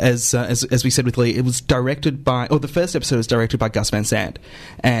beautiful. As we said with Lee, it was directed by, the first episode was directed by Gus Van Sant,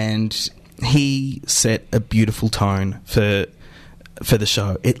 and he set a beautiful tone for the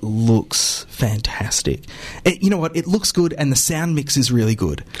show. It looks fantastic. You know what? It looks good, and the sound mix is really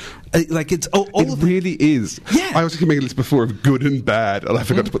good. It's all it really is. Yeah. I was going to make a list before of good and bad, and I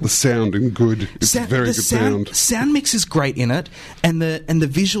forgot to put the sound in good. It's very good sound. Sound mix is great in it, and the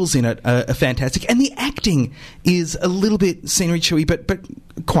visuals in it are fantastic, and the acting is a little bit scenery chewy, but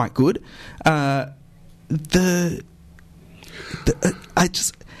quite good.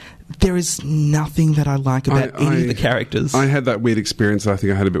 There is nothing that I like about any of the characters. I had that weird experience that I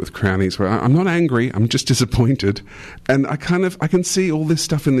think I had a bit with Crownies, where I'm not angry, I'm just disappointed. And I can see all this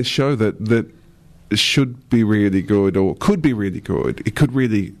stuff in this show that should be really good, or could be really good. It could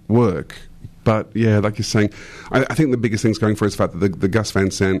really work. But, yeah, like you're saying, I think the biggest thing's going for is the fact that the Gus Van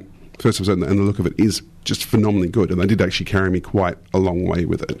Sant first episode and the look of it is just phenomenally good. And they did actually carry me quite a long way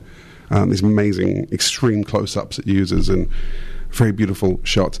with it. These amazing, extreme close-ups it uses, and very beautiful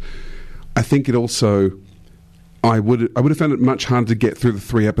shots. I think it also, I would have found it much harder to get through the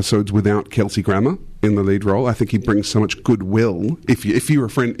 3 episodes without Kelsey Grammer in the lead role. I think he brings so much goodwill. If you're a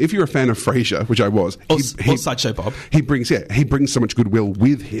fan of Frasier, which I was, or Sideshow Bob, he brings so much goodwill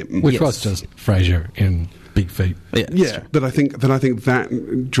with him, which was just Frasier in Big Feet. Yeah. But I think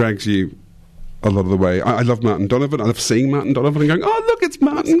that drags you a lot of the way. I love Martin Donovan. I love seeing Martin Donovan and going, oh, look, it's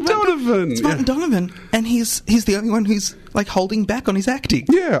Martin Donovan. It's Martin Donovan, and he's the only one who's holding back on his acting.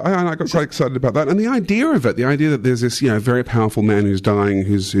 Yeah, I got quite excited about that. And the idea of it, the idea that there's this very powerful man who's dying,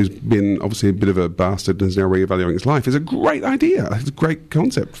 who's been obviously a bit of a bastard and is now reevaluating his life, is a great idea. It's a great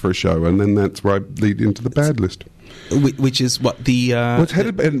concept for a show, and then that's where I lead into the bad list. Which is what the... well, it's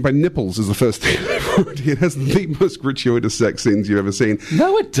headed by nipples is the first thing. It has the most gratuitous sex scenes you've ever seen.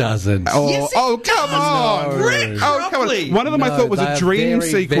 No, it doesn't. Come on! Rick, come on! One of them I thought was a dream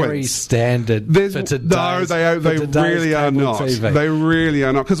sequence. Very standard. They really are not. TV. They really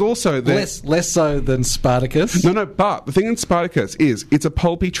are not. Because also less so than Spartacus. No. But the thing in Spartacus is it's a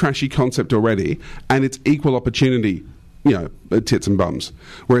pulpy, trashy concept already, and it's equal opportunity. Tits and bums.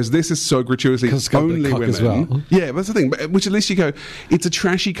 Whereas this is so gratuitously only women. As well. Yeah, but that's the thing. Which at least you go, it's a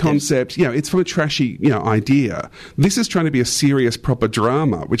trashy concept. It's from a trashy, idea. This is trying to be a serious, proper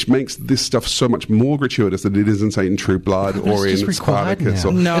drama, which makes this stuff so much more gratuitous than it is in, say, in True Blood or in Spartacus.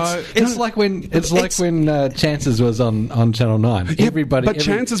 It's like when Chances was on Channel 9. Yeah, but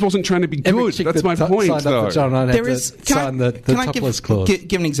Chances wasn't trying to be good. That's my point, though. For Channel 9 had to sign the topless clause.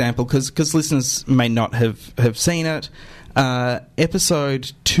 Give an example, because listeners may not have seen it.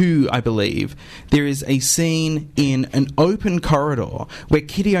 Episode 2, I believe, there is a scene in an open corridor where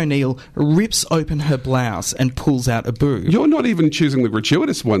Kitty O'Neill rips open her blouse and pulls out a boob. You're not even choosing the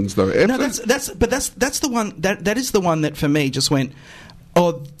gratuitous ones, though. No, that's the one that is the one that for me just went,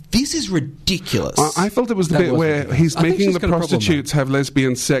 oh, this is ridiculous. I felt it was the bit where he's making the prostitutes have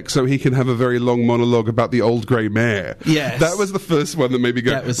lesbian sex so he can have a very long monologue about the old grey mare. Yes. That was the first one that made me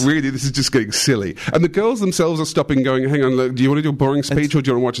go, really, this is just getting silly. And the girls themselves are stopping going, hang on, look, do you want to do a boring speech or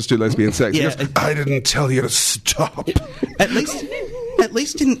do you want to watch us do lesbian sex? Yeah, goes, I didn't tell you to stop. At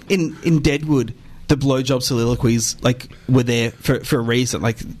least in Deadwood, the blowjob soliloquies were there for a reason.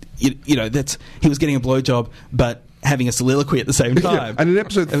 He was getting a blowjob, but having a soliloquy at the same time. Yeah. And in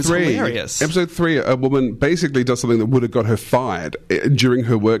episode 3, a woman basically does something that would have got her fired during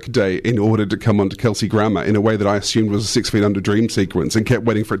her work day in order to come onto Kelsey Grammer in a way that I assumed was a 6 Feet Under dream sequence, and kept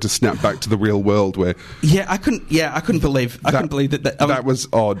waiting for it to snap back to the real world where... I couldn't believe that. That was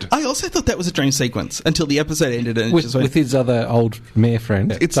odd. I also thought that was a dream sequence until the episode ended and with his other old mayor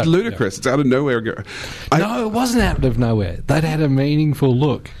friend. It's ludicrous. It's out of nowhere. No, it wasn't out of nowhere. They'd had a meaningful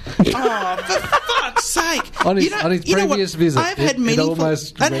look. Oh, for fuck's sake! On his previous visit, I've had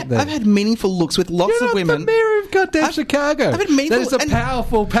meaningful looks with lots of women. The mayor of goddamn Chicago. That is a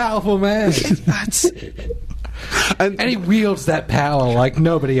powerful, powerful man. And he wields that power like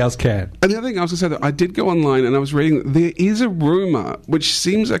nobody else can. And the other thing I was going to say, that I did go online and I was reading, there is a rumour, which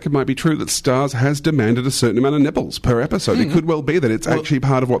seems like it might be true, that Starz has demanded a certain amount of nipples per episode. It could well be that it's actually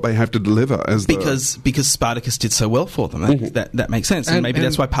part of what they have to deliver. Because Spartacus did so well for them. That makes sense. And maybe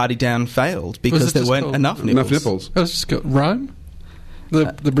that's why Party Down failed, because there weren't enough nipples. It was just got Rome?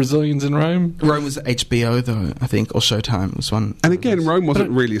 The Brazilians in Rome? Rome was HBO, though, I think, or Showtime was one. And again, Rome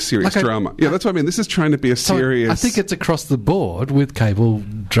wasn't really a serious drama. Yeah, that's what I mean. This is trying to be a serious... I think it's across the board with cable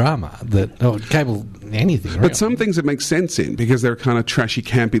drama, cable anything, really. But some things it makes sense in, because they're kind of trashy,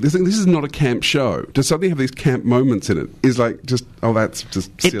 campy. This is not a camp show. To suddenly have these camp moments in it is like just, that's just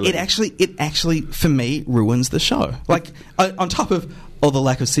silly. It actually, for me, ruins the show. On top of all the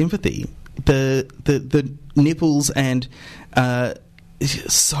lack of sympathy, the nipples and...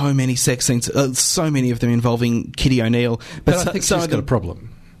 so many sex scenes, so many of them involving Kitty O'Neill. But I think she's got a problem.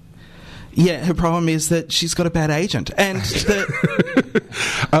 Yeah, her problem is that she's got a bad agent. And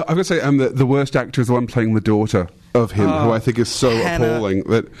I've got to say, the worst actor is the one playing the daughter of him, who I think is so appalling.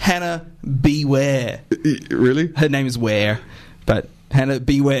 That Hannah Beware. Really? Her name is Ware, but Hannah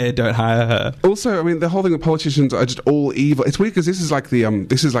Beware, don't hire her. Also, I mean, the whole thing that politicians are just all evil. It's weird because this is like the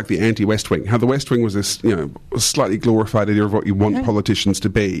anti-West Wing. How the West Wing was this, slightly glorified idea of what you want politicians to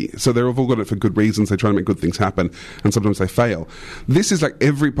be. So they're all got it for good reasons. They try to make good things happen, and sometimes they fail. This is like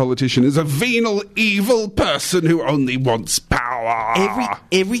every politician is a venal, evil person who only wants power.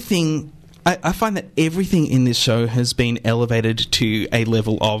 Everything. I find that everything in this show has been elevated to a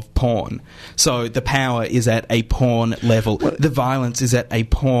level of porn. So the power is at a porn level. The violence is at a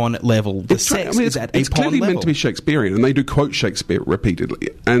porn level. The sex is at a porn level. It's clearly meant to be Shakespearean, and they do quote Shakespeare repeatedly.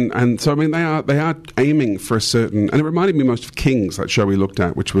 And so, I mean, they are aiming for a certain... And it reminded me most of Kings, that show we looked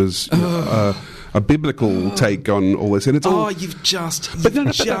at, which was... a biblical take on all this, and it's all. You've just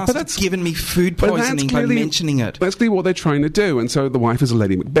given me food poisoning by mentioning it. That's clearly what they're trying to do, and so the wife is a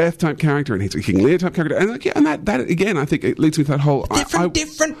Lady Macbeth type character, and he's a King Lear type character, and that again, I think it leads me to that whole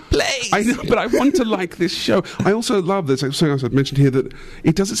different place. I know, but I want to like this show. I also love this. Something else I've mentioned here, that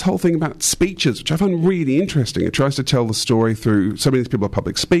it does this whole thing about speeches, which I find really interesting. It tries to tell the story through. So many of these people are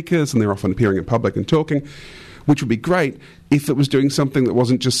public speakers, and they're often appearing in public and talking, which would be great if it was doing something that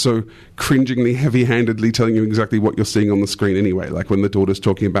wasn't just so cringingly, heavy-handedly telling you exactly what you're seeing on the screen anyway. Like when the daughter's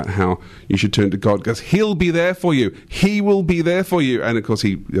talking about how you should turn to God, because He'll be there for you. He will be there for you. And of course,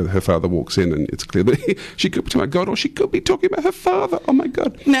 her father walks in, and it's clear that she could be talking about God, or she could be talking about her father. Oh my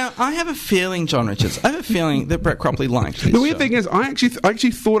God! Now, I have a feeling, John Richards, that Brett Cropley liked this. The weird thing is, I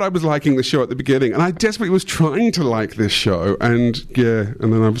actually thought I was liking the show at the beginning, and I desperately was trying to like this show, and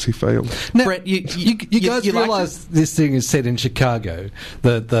then obviously failed. Now, Brett, you guys realise this thing is set in Chicago.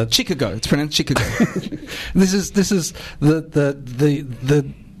 The Chicago. It's pronounced Chicago. This is the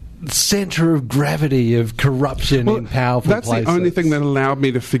centre of gravity of corruption in powerful places. That's the only thing that allowed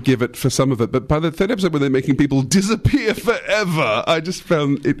me to forgive it for some of it. But by the third episode, when they're making people disappear forever, I just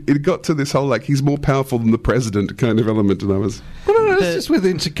found it got to this whole, like, he's more powerful than the president kind of element, and I was... No, it's just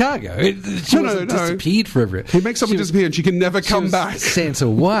within Chicago. She wasn't disappeared forever. He makes someone disappear, and she can never come back. Sent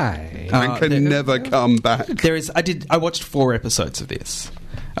away. And can never come back. I watched 4 episodes of this.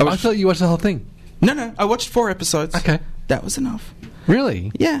 I thought you watched the whole thing. No, I watched 4 episodes. Okay. That was enough.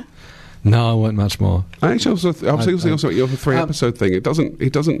 Really? Yeah. No, I want much more. I actually also your 3-episode thing. It doesn't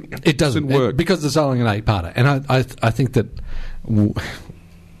work because it's only an 8-parter, and I think that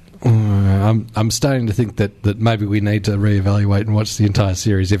I'm starting to think that maybe we need to reevaluate and watch the entire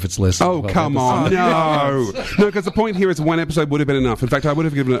series if it's less. Oh, come on, no, because the point here is 1 episode would have been enough. In fact, I would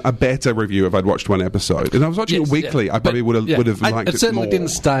have given it a better review if I'd watched 1 episode. And I was watching it weekly. I probably would have liked it more. It certainly didn't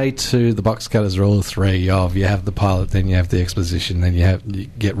stay to the box cutters rule of 3 of you have the pilot, then you have the exposition, then you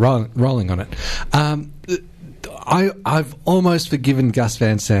get rolling on it. I've almost forgiven Gus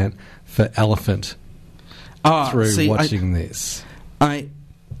Van Sant for Elephant through watching this. I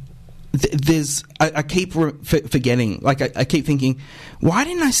keep forgetting. Like I keep thinking, why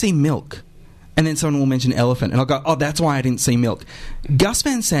didn't I see Milk? And then someone will mention Elephant, and I'll go, oh, that's why I didn't see Milk. Gus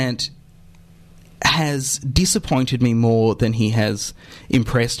Van Sant has disappointed me more than he has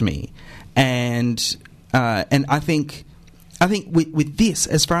impressed me, and I think with this,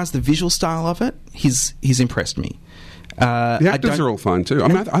 as far as the visual style of it, he's impressed me. The actors are all fine too. I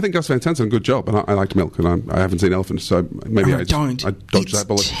mean, I think Gus Van Sant's done a good job, and I liked Milk, and I haven't seen Elephant, so maybe I dodged that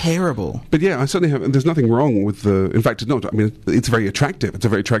bullet. It's terrible. But yeah, I certainly have. And there's nothing wrong with the. In fact, it's not. I mean, it's very attractive. It's a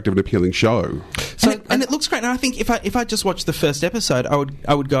very attractive and appealing show. And it looks great. And I think if I just watched the first episode,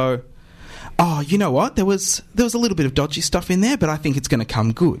 I would go, oh, you know what? There was a little bit of dodgy stuff in there, but I think it's going to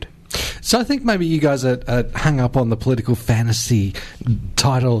come good. So I think maybe you guys are hung up on the political fantasy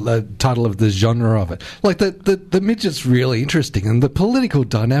title of the genre of it. Like the midget's really interesting, and the political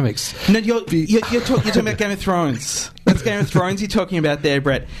dynamics. No, you're talking about Game of Thrones. That's Game of Thrones you're talking about there,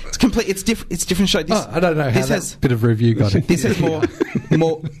 Brett. It's complete. It's different show. I don't know how that bit of review got it. This has more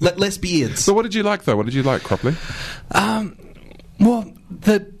less beards. So what did you like though? What did you like, Cropley? Well,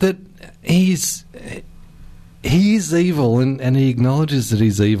 that he's evil, and he acknowledges that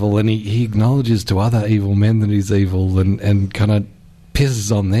he's evil, and he acknowledges to other evil men that he's evil, and kind of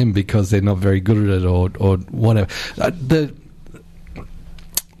pisses on them because they're not very good at it or whatever.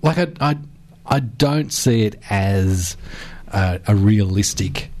 I don't see it as a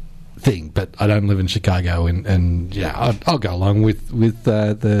realistic thing, but I don't live in Chicago, and yeah, I'll go along with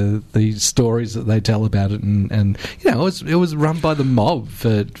the stories that they tell about it, and you know, it was run by the mob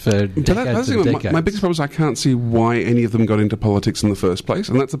for decades and decades. My biggest problem is I can't see why any of them got into politics in the first place,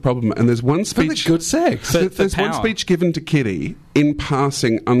 and that's the problem. And there's one speech, good sex. There's one speech given to Kitty in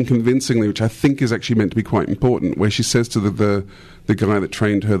passing, unconvincingly, which I think is actually meant to be quite important, where she says to the guy that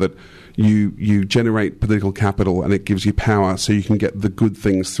trained her that you generate political capital and it gives you power so you can get the good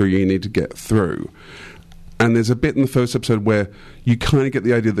things through you need to get through. And there's a bit in the first episode where you kind of get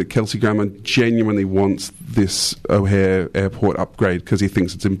the idea that Kelsey Grammer genuinely wants this O'Hare airport upgrade because he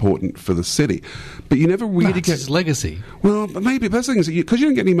thinks it's important for the city. But you never really get his legacy. Well, but maybe. But that's the thing is, because you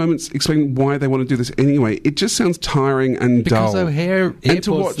don't get any moments explaining why they want to do this anyway, it just sounds tiring and dull. Because O'Hare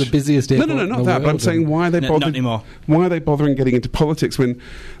Airport's the busiest airport No, not that. But I'm saying why are they not anymore. Why are they bothering getting into politics when,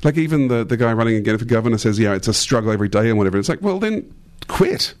 like, even the guy running again for governor says, yeah, it's a struggle every day and whatever. It's like, well, then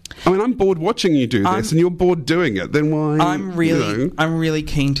quit. I mean, I'm bored watching you do this, and you're bored doing it. Then why? I'm really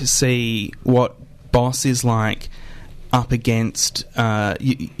keen to see what Boss is like up against.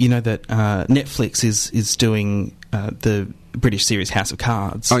 You know that Netflix is doing the British series House of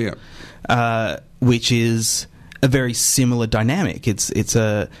Cards. Oh yeah, which is a very similar dynamic. It's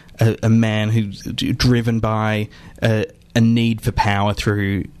a man who's driven by a need for power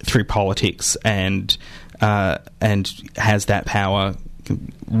through politics and has that power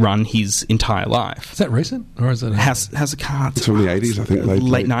run his entire life. Is that recent, or is it House of Cards? It's from the 80s, I think.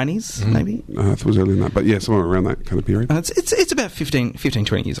 Late 90s, maybe. I thought it was earlier than that, but yeah, somewhere around that kind of period. It's about 15,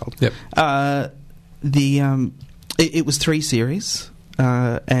 20 years old. Yep. It was 3 series,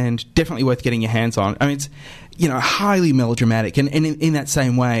 and definitely worth getting your hands on. I mean, it's highly melodramatic, and in that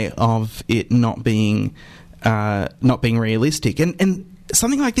same way of it not being realistic, and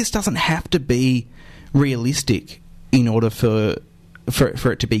something like this doesn't have to be realistic in order for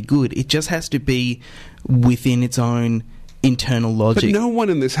it to be good. It just has to be within its own internal logic. But no one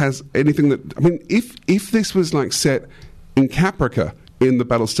in this has anything that... I mean, if this was like set in Caprica in the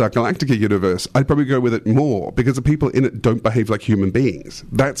Battlestar Galactica universe, I'd probably go with it more, because the people in it don't behave like human beings.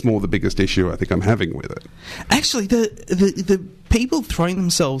 That's more the biggest issue I think I'm having with it. Actually, the people throwing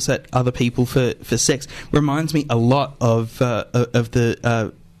themselves at other people for sex reminds me a lot of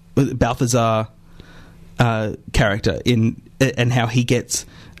the Balthazar character and how he gets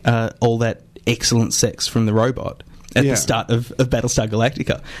all that excellent sex from the robot at the start of Battlestar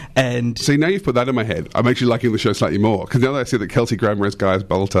Galactica. And see, now you've put that in my head. I'm actually liking the show slightly more, because now that I see that Kelsey Grammer is Gaius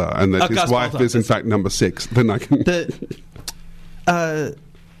Baltar and that his wife is in fact number 6, then I can... But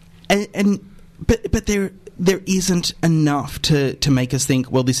there isn't enough to make us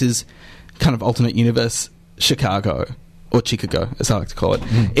think, well, this is kind of alternate universe Chicago, or Chicago, as I like to call it.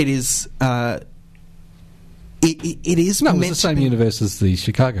 It is... It is no, it's the same universe as the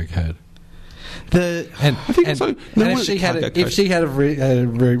Chicago Code. If she had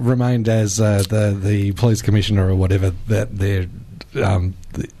remained as the police commissioner or whatever that the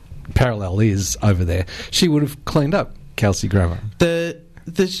parallel is over there, she would have cleaned up Kelsey Grammer. The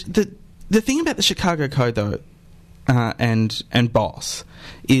thing about the Chicago Code, though, and Boss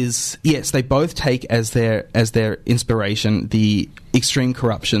is, yes, they both take as their inspiration the extreme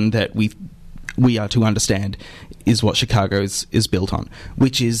corruption that we are to understand is what Chicago is built on,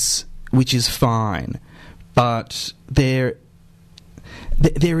 which is fine, but there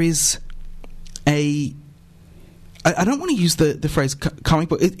is a... I don't want to use the phrase comic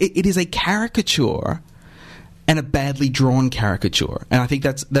book. It is a caricature, and a badly drawn caricature, and I think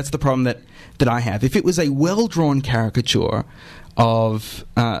that's the problem that I have. If it was a well drawn caricature of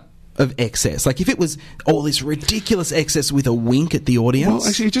excess, like if it was all this ridiculous excess with a wink at the audience. Well,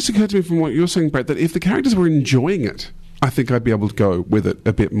 actually, it just occurred to me from what you're saying, Brett, that if the characters were enjoying it, I think I'd be able to go with it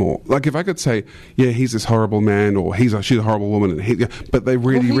a bit more. Like if I could say, yeah, he's this horrible man, or she's a horrible woman, and but they're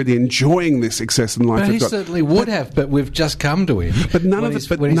really enjoying this excess in life. But he certainly would have. But we've just come to him. But none of the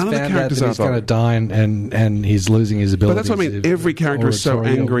characters are. He's going to die, and he's losing his ability. But that's what I mean. Every character is so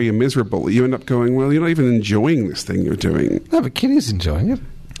angry and miserable. You end up going, well, you're not even enjoying this thing you're doing. No, but Kitty's enjoying it.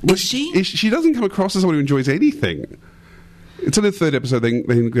 Well, she doesn't come across as someone who enjoys anything. It's in the 3rd episode they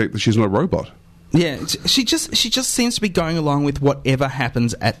indicate that she's not a robot. Yeah, she just seems to be going along with whatever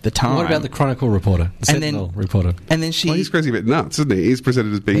happens at the time. What about the Chronicle reporter, the Sentinel reporter? And then she... Well, he's crazy a bit nuts, isn't he? He's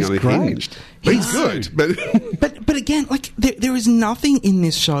presented as being unhinged. But he's good. But again, like there is nothing in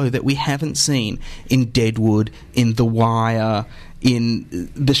this show that we haven't seen in Deadwood, in The Wire,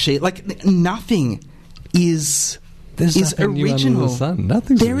 in The Sheet. Like nothing is... There's is nothing new under original. the sun.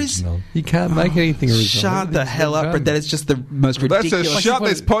 Nothing's original. You can't make anything original. Shut the hell up, Brett. That is just the most ridiculous. That's a shut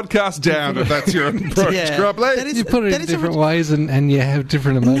this podcast down if that's your approach, Grubbly. You put it in different ways and you have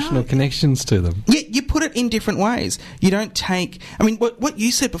different emotional connections to them. Yeah, you put it in different ways. You don't take... I mean, what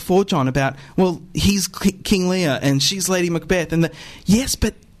you said before, John, about, well, he's King Lear and she's Lady Macbeth. Yes,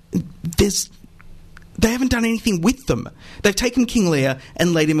 but they haven't done anything with them. They've taken King Lear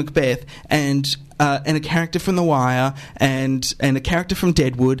and Lady Macbeth and a character from The Wire and a character from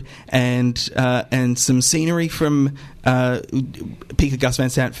Deadwood and some scenery from Peak, a Gus Van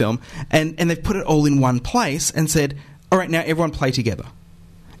Sant film, and they've put it all in one place and said, all right, now everyone play together.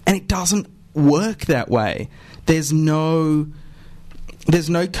 And it doesn't work that way. There's no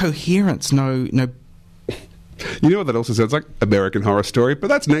coherence, no. You know what that also sounds like? American Horror Story, but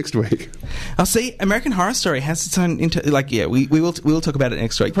that's next week. I'll see. American Horror Story has its own... we will talk about it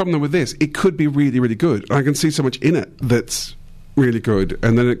next week. The problem with this, it could be really, really good. I can see so much in it that's really good,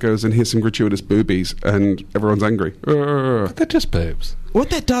 and then it goes and here's some gratuitous boobies, and everyone's angry. They're just boobs. What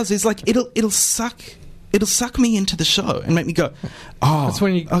that does is, like, it'll suck me into the show and make me go, oh... That's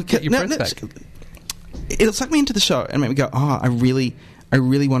when you get your breath back. It'll suck me into the show and make me go, oh, I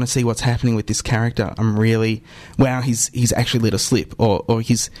really want to see what's happening with this character. He's actually let us slip, or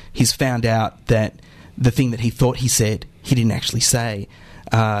he's found out that the thing that he thought he said, he didn't actually say.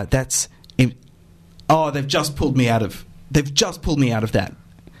 They've just pulled me out of that. They've just pulled me out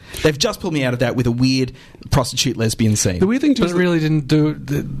of that with a weird prostitute lesbian scene. The weird thing too, but it really didn't do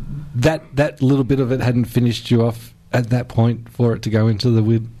that little bit of it hadn't finished you off at that point for it to go into the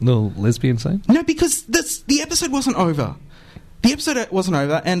weird little lesbian scene. No, because the episode wasn't over. The episode wasn't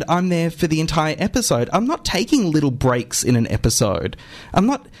over, and I'm there for the entire episode. I'm not taking little breaks in an episode. I'm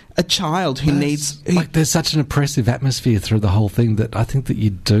not a child who needs... there's such an oppressive atmosphere through the whole thing that I think that you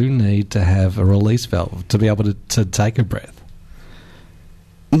do need to have a release valve to be able to take a breath.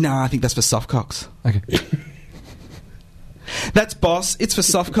 No, I think that's for softcocks. Okay. That's Boss. It's for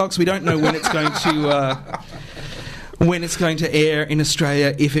softcocks. We don't know when it's going to... when it's going to air in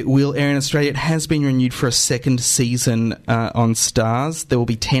Australia, if it will air in Australia. It has been renewed for a second season on Stars. There will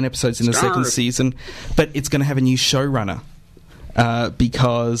be 10 episodes in the second season, but it's going to have a new showrunner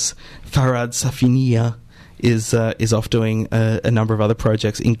because Farhad Safinia is off doing a number of other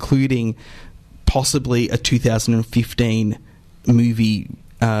projects, including possibly a 2015 movie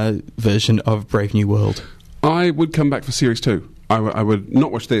version of Brave New World. I would come back for Series 2. I would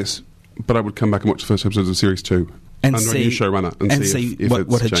not watch this, but I would come back and watch the first episodes of Series 2. And under a new showrunner and see if what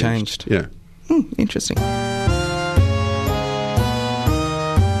it's had changed. Yeah. Interesting.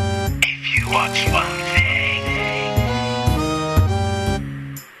 If you watch one thing.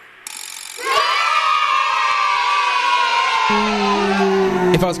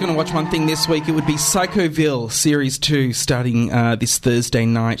 If I was going to watch one thing this week, it would be Psychoville Series 2, starting this Thursday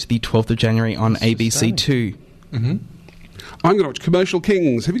night, the 12th of January on ABC2. Mm-hmm. I'm going to watch Commercial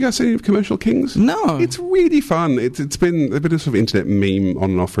Kings. Have you guys seen any of Commercial Kings? No. It's really fun. It's been a bit of sort of internet meme on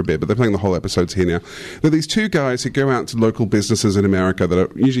and off for a bit, but they're playing the whole episodes here now. There are these two guys who go out to local businesses in America that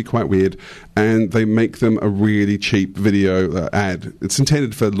are usually quite weird, and they make them a really cheap video ad. It's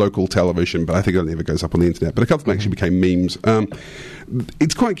intended for local television, but I think it never goes up on the internet. But a couple of them actually became memes.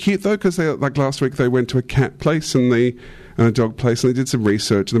 It's quite cute, though, because like last week they went to a cat place and a dog place, and they did some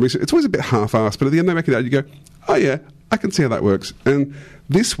research. And it's always a bit half-assed, but at the end they make it out, you go, oh yeah, I can see how that works. And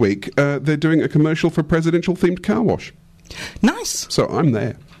this week, they're doing a commercial for a presidential-themed car wash. Nice. So I'm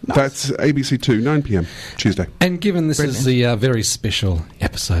there. Nice. That's ABC2, 9 p.m, Tuesday. And given this is the very special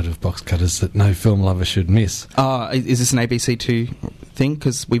episode of Box Cutters that no film lover should miss. Is this an ABC2 thing?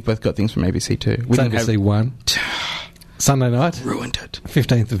 Because we've both got things from ABC2. It's ABC One. Sunday night. Ruined it.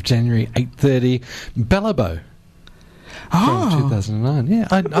 15th of January, 8:30. Bellabo. From 2009. Yeah,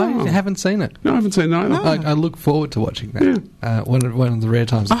 I haven't seen it. No, I haven't seen it either. I look forward to watching that. Yeah. One of the rare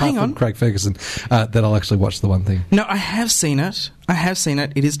times, apart from Craig Ferguson, that I'll actually watch the one thing. No, I have seen it.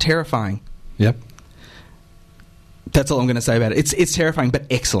 It is terrifying. Yep. That's all I'm going to say about it. It's terrifying, but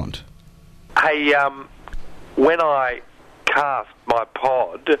excellent. Hey, when I cast my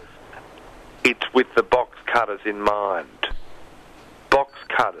pod, it's with the Box Cutters in mind. Box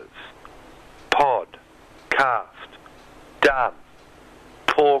Cutters. Pod. Cast. Done.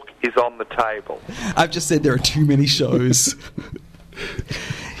 Pork is on the table. I've just said there are too many shows.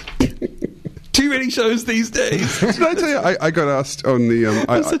 Too many shows these days. Did I tell you, I got asked on the...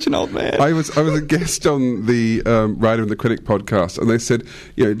 I'm such an old man. I was a guest on the Writer and the Critic podcast, and they said,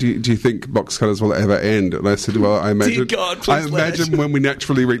 do you think Box Cutters will ever end? And I said, well, I imagine... Dear God, please let it. When we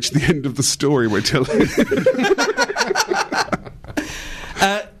naturally reach the end of the story we're telling.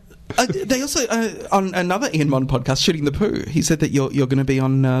 They also on another Ian Mon podcast, Shooting the Poo. He said that you're going to be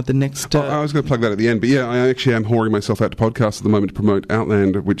on the next. I was going to plug that at the end, but yeah, I actually am whoring myself out to podcasts at the moment to promote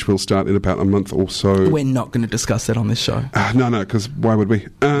Outlander, which will start in about a month or so. We're not going to discuss that on this show. No, because why would we?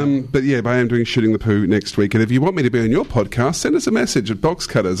 But yeah, I am doing Shooting the Poo next week, and if you want me to be on your podcast, send us a message at Box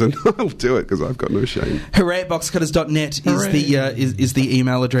Cutters, and I'll do it because I've got no shame. Hooray! Boxcutters.net is the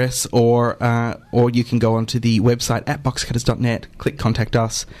email address, or you can go onto the website at boxcutters.net, click Contact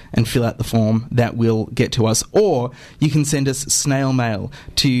Us, and fill out the form that will get to us. Or you can send us snail mail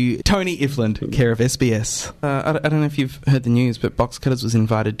to Tony Ifland, care of SBS. I don't know if you've heard the news, but Box Cutters was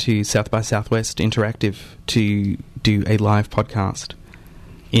invited to South by Southwest Interactive to do a live podcast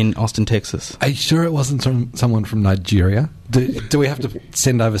in Austin, Texas. Are you sure it wasn't someone from Nigeria? Do we have to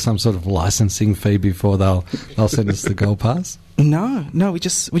send over some sort of licensing fee before they'll send us the gold pass? No, we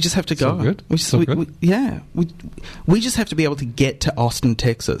just have to go. Good. We just have to be able to get to Austin,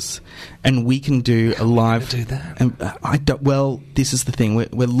 Texas, and we can do a live. Do that. And this is the thing.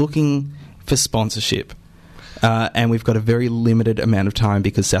 We're looking for sponsorship, and we've got a very limited amount of time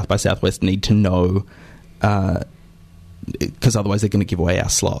because South by Southwest need to know, because otherwise they're going to give away our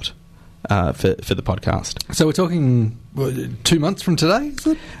slot for the podcast. So we're talking 2 months from today, is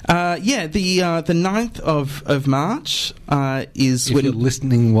it? The 9th of March is if when you're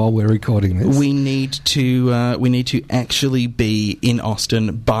listening while we're recording this. We need to actually be in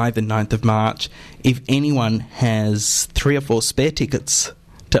Austin by the 9th of March. If anyone has 3 or 4 spare tickets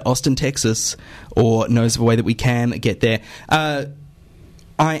to Austin, Texas, or knows of a way that we can get there, I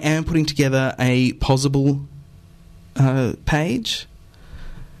am putting together a possible page.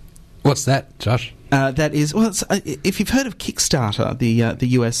 What's that, Josh? That is, if you've heard of Kickstarter, the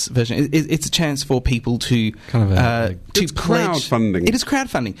US version, it's a chance for people to it's crowdfunding. It is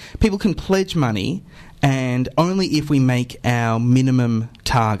crowdfunding. People can pledge money, and only if we make our minimum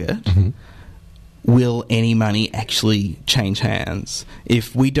target will any money actually change hands.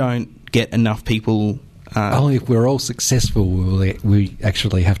 If we don't get enough people, only if we're all successful will we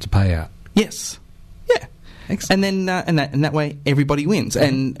actually have to pay out. Yes. And then and that way everybody wins,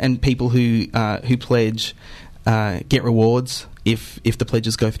 and people who pledge get rewards if the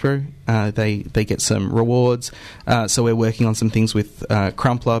pledges go through. They get some rewards. So we're working on some things with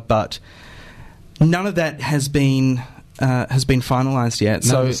Crumpler, but none of that has been finalised yet.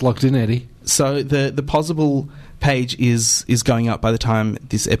 So it's locked in, Eddie. So the possible page is going up by the time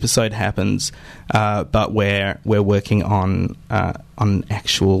this episode happens, but we're working on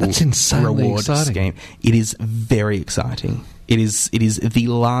actual reward scheme. It is very exciting. It is the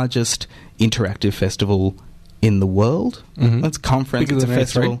largest interactive festival in the world. It's a conference. Bigger it's a than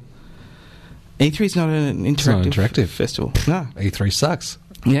festival. E3 is not an interactive festival. No, E3 sucks.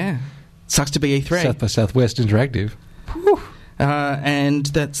 Yeah, sucks to be E3. South by Southwest Interactive. And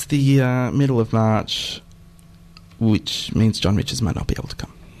that's the middle of March, which means John Richards might not be able to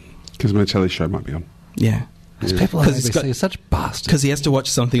come. Because my telly show might be on. Yeah. Because people on ABC are such bastards. Because he has to watch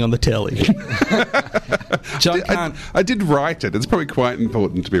something on the telly. John can't. I did write it. It's probably quite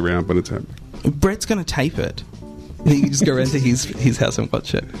important to be around when it's happening. Brett's going to tape it. You can just go around to his house and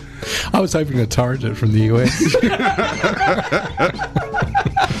watch it. I was hoping to torrent it from the US.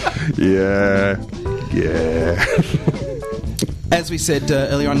 Yeah. As we said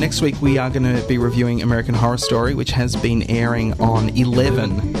earlier on, next week we are going to be reviewing American Horror Story, which has been airing on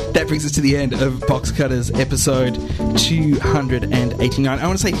 11. That brings us to the end of Box Cutters episode 289. I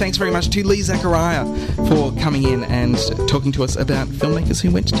want to say thanks very much to Lee Zachariah for coming in and talking to us about filmmakers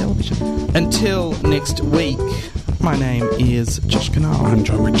who went to television. Until next week, my name is Josh Canal. I'm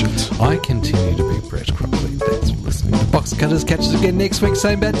John Richards. I continue to be Brett Crockley. Thanks for listening to Box Cutters. Catch us again next week,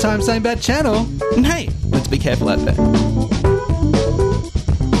 same bad time, same bad channel. And hey, let's be careful out there.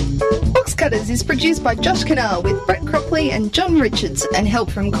 Box Cutters is produced by Josh Canal with Brett Crockley and John Richards and help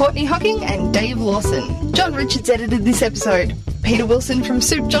from Courtney Hocking and Dave Lawson. John Richards edited this episode. Peter Wilson from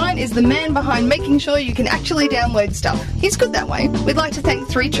Soup Giant is the man behind making sure you can actually download stuff. He's good that way. We'd like to thank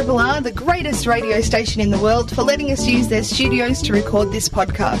 3RRR, the greatest radio station in the world, for letting us use their studios to record this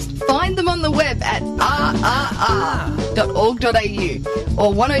podcast. Find them on the web at rrr.org.au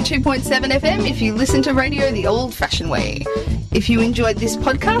or 102.7 FM if you listen to radio the old-fashioned way. If you enjoyed this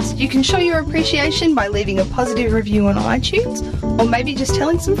podcast, you can show your appreciation by leaving a positive review on iTunes, or maybe just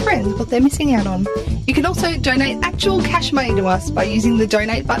telling some friends what they're missing out on. You can also donate actual cash money to us by using the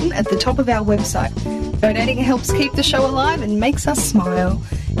donate button at the top of our website. Donating helps keep the show alive and makes us smile.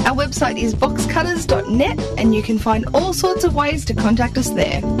 Our website is boxcutters.net, and you can find all sorts of ways to contact us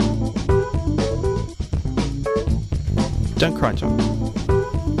there. Don't cry, John.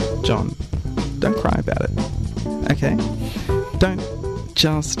 John, don't cry about it. Okay? Don't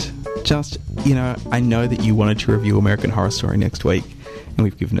just just, I know that you wanted to review American Horror Story next week, and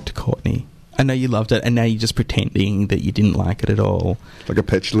we've given it to Courtney. I know you loved it, and now you're just pretending that you didn't like it at all. Like a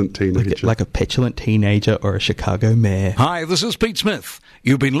petulant teenager. Like a petulant teenager or a Chicago mayor. Hi, this is Pete Smith.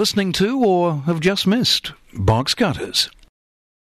 You've been listening to, or have just missed, Box Cutters.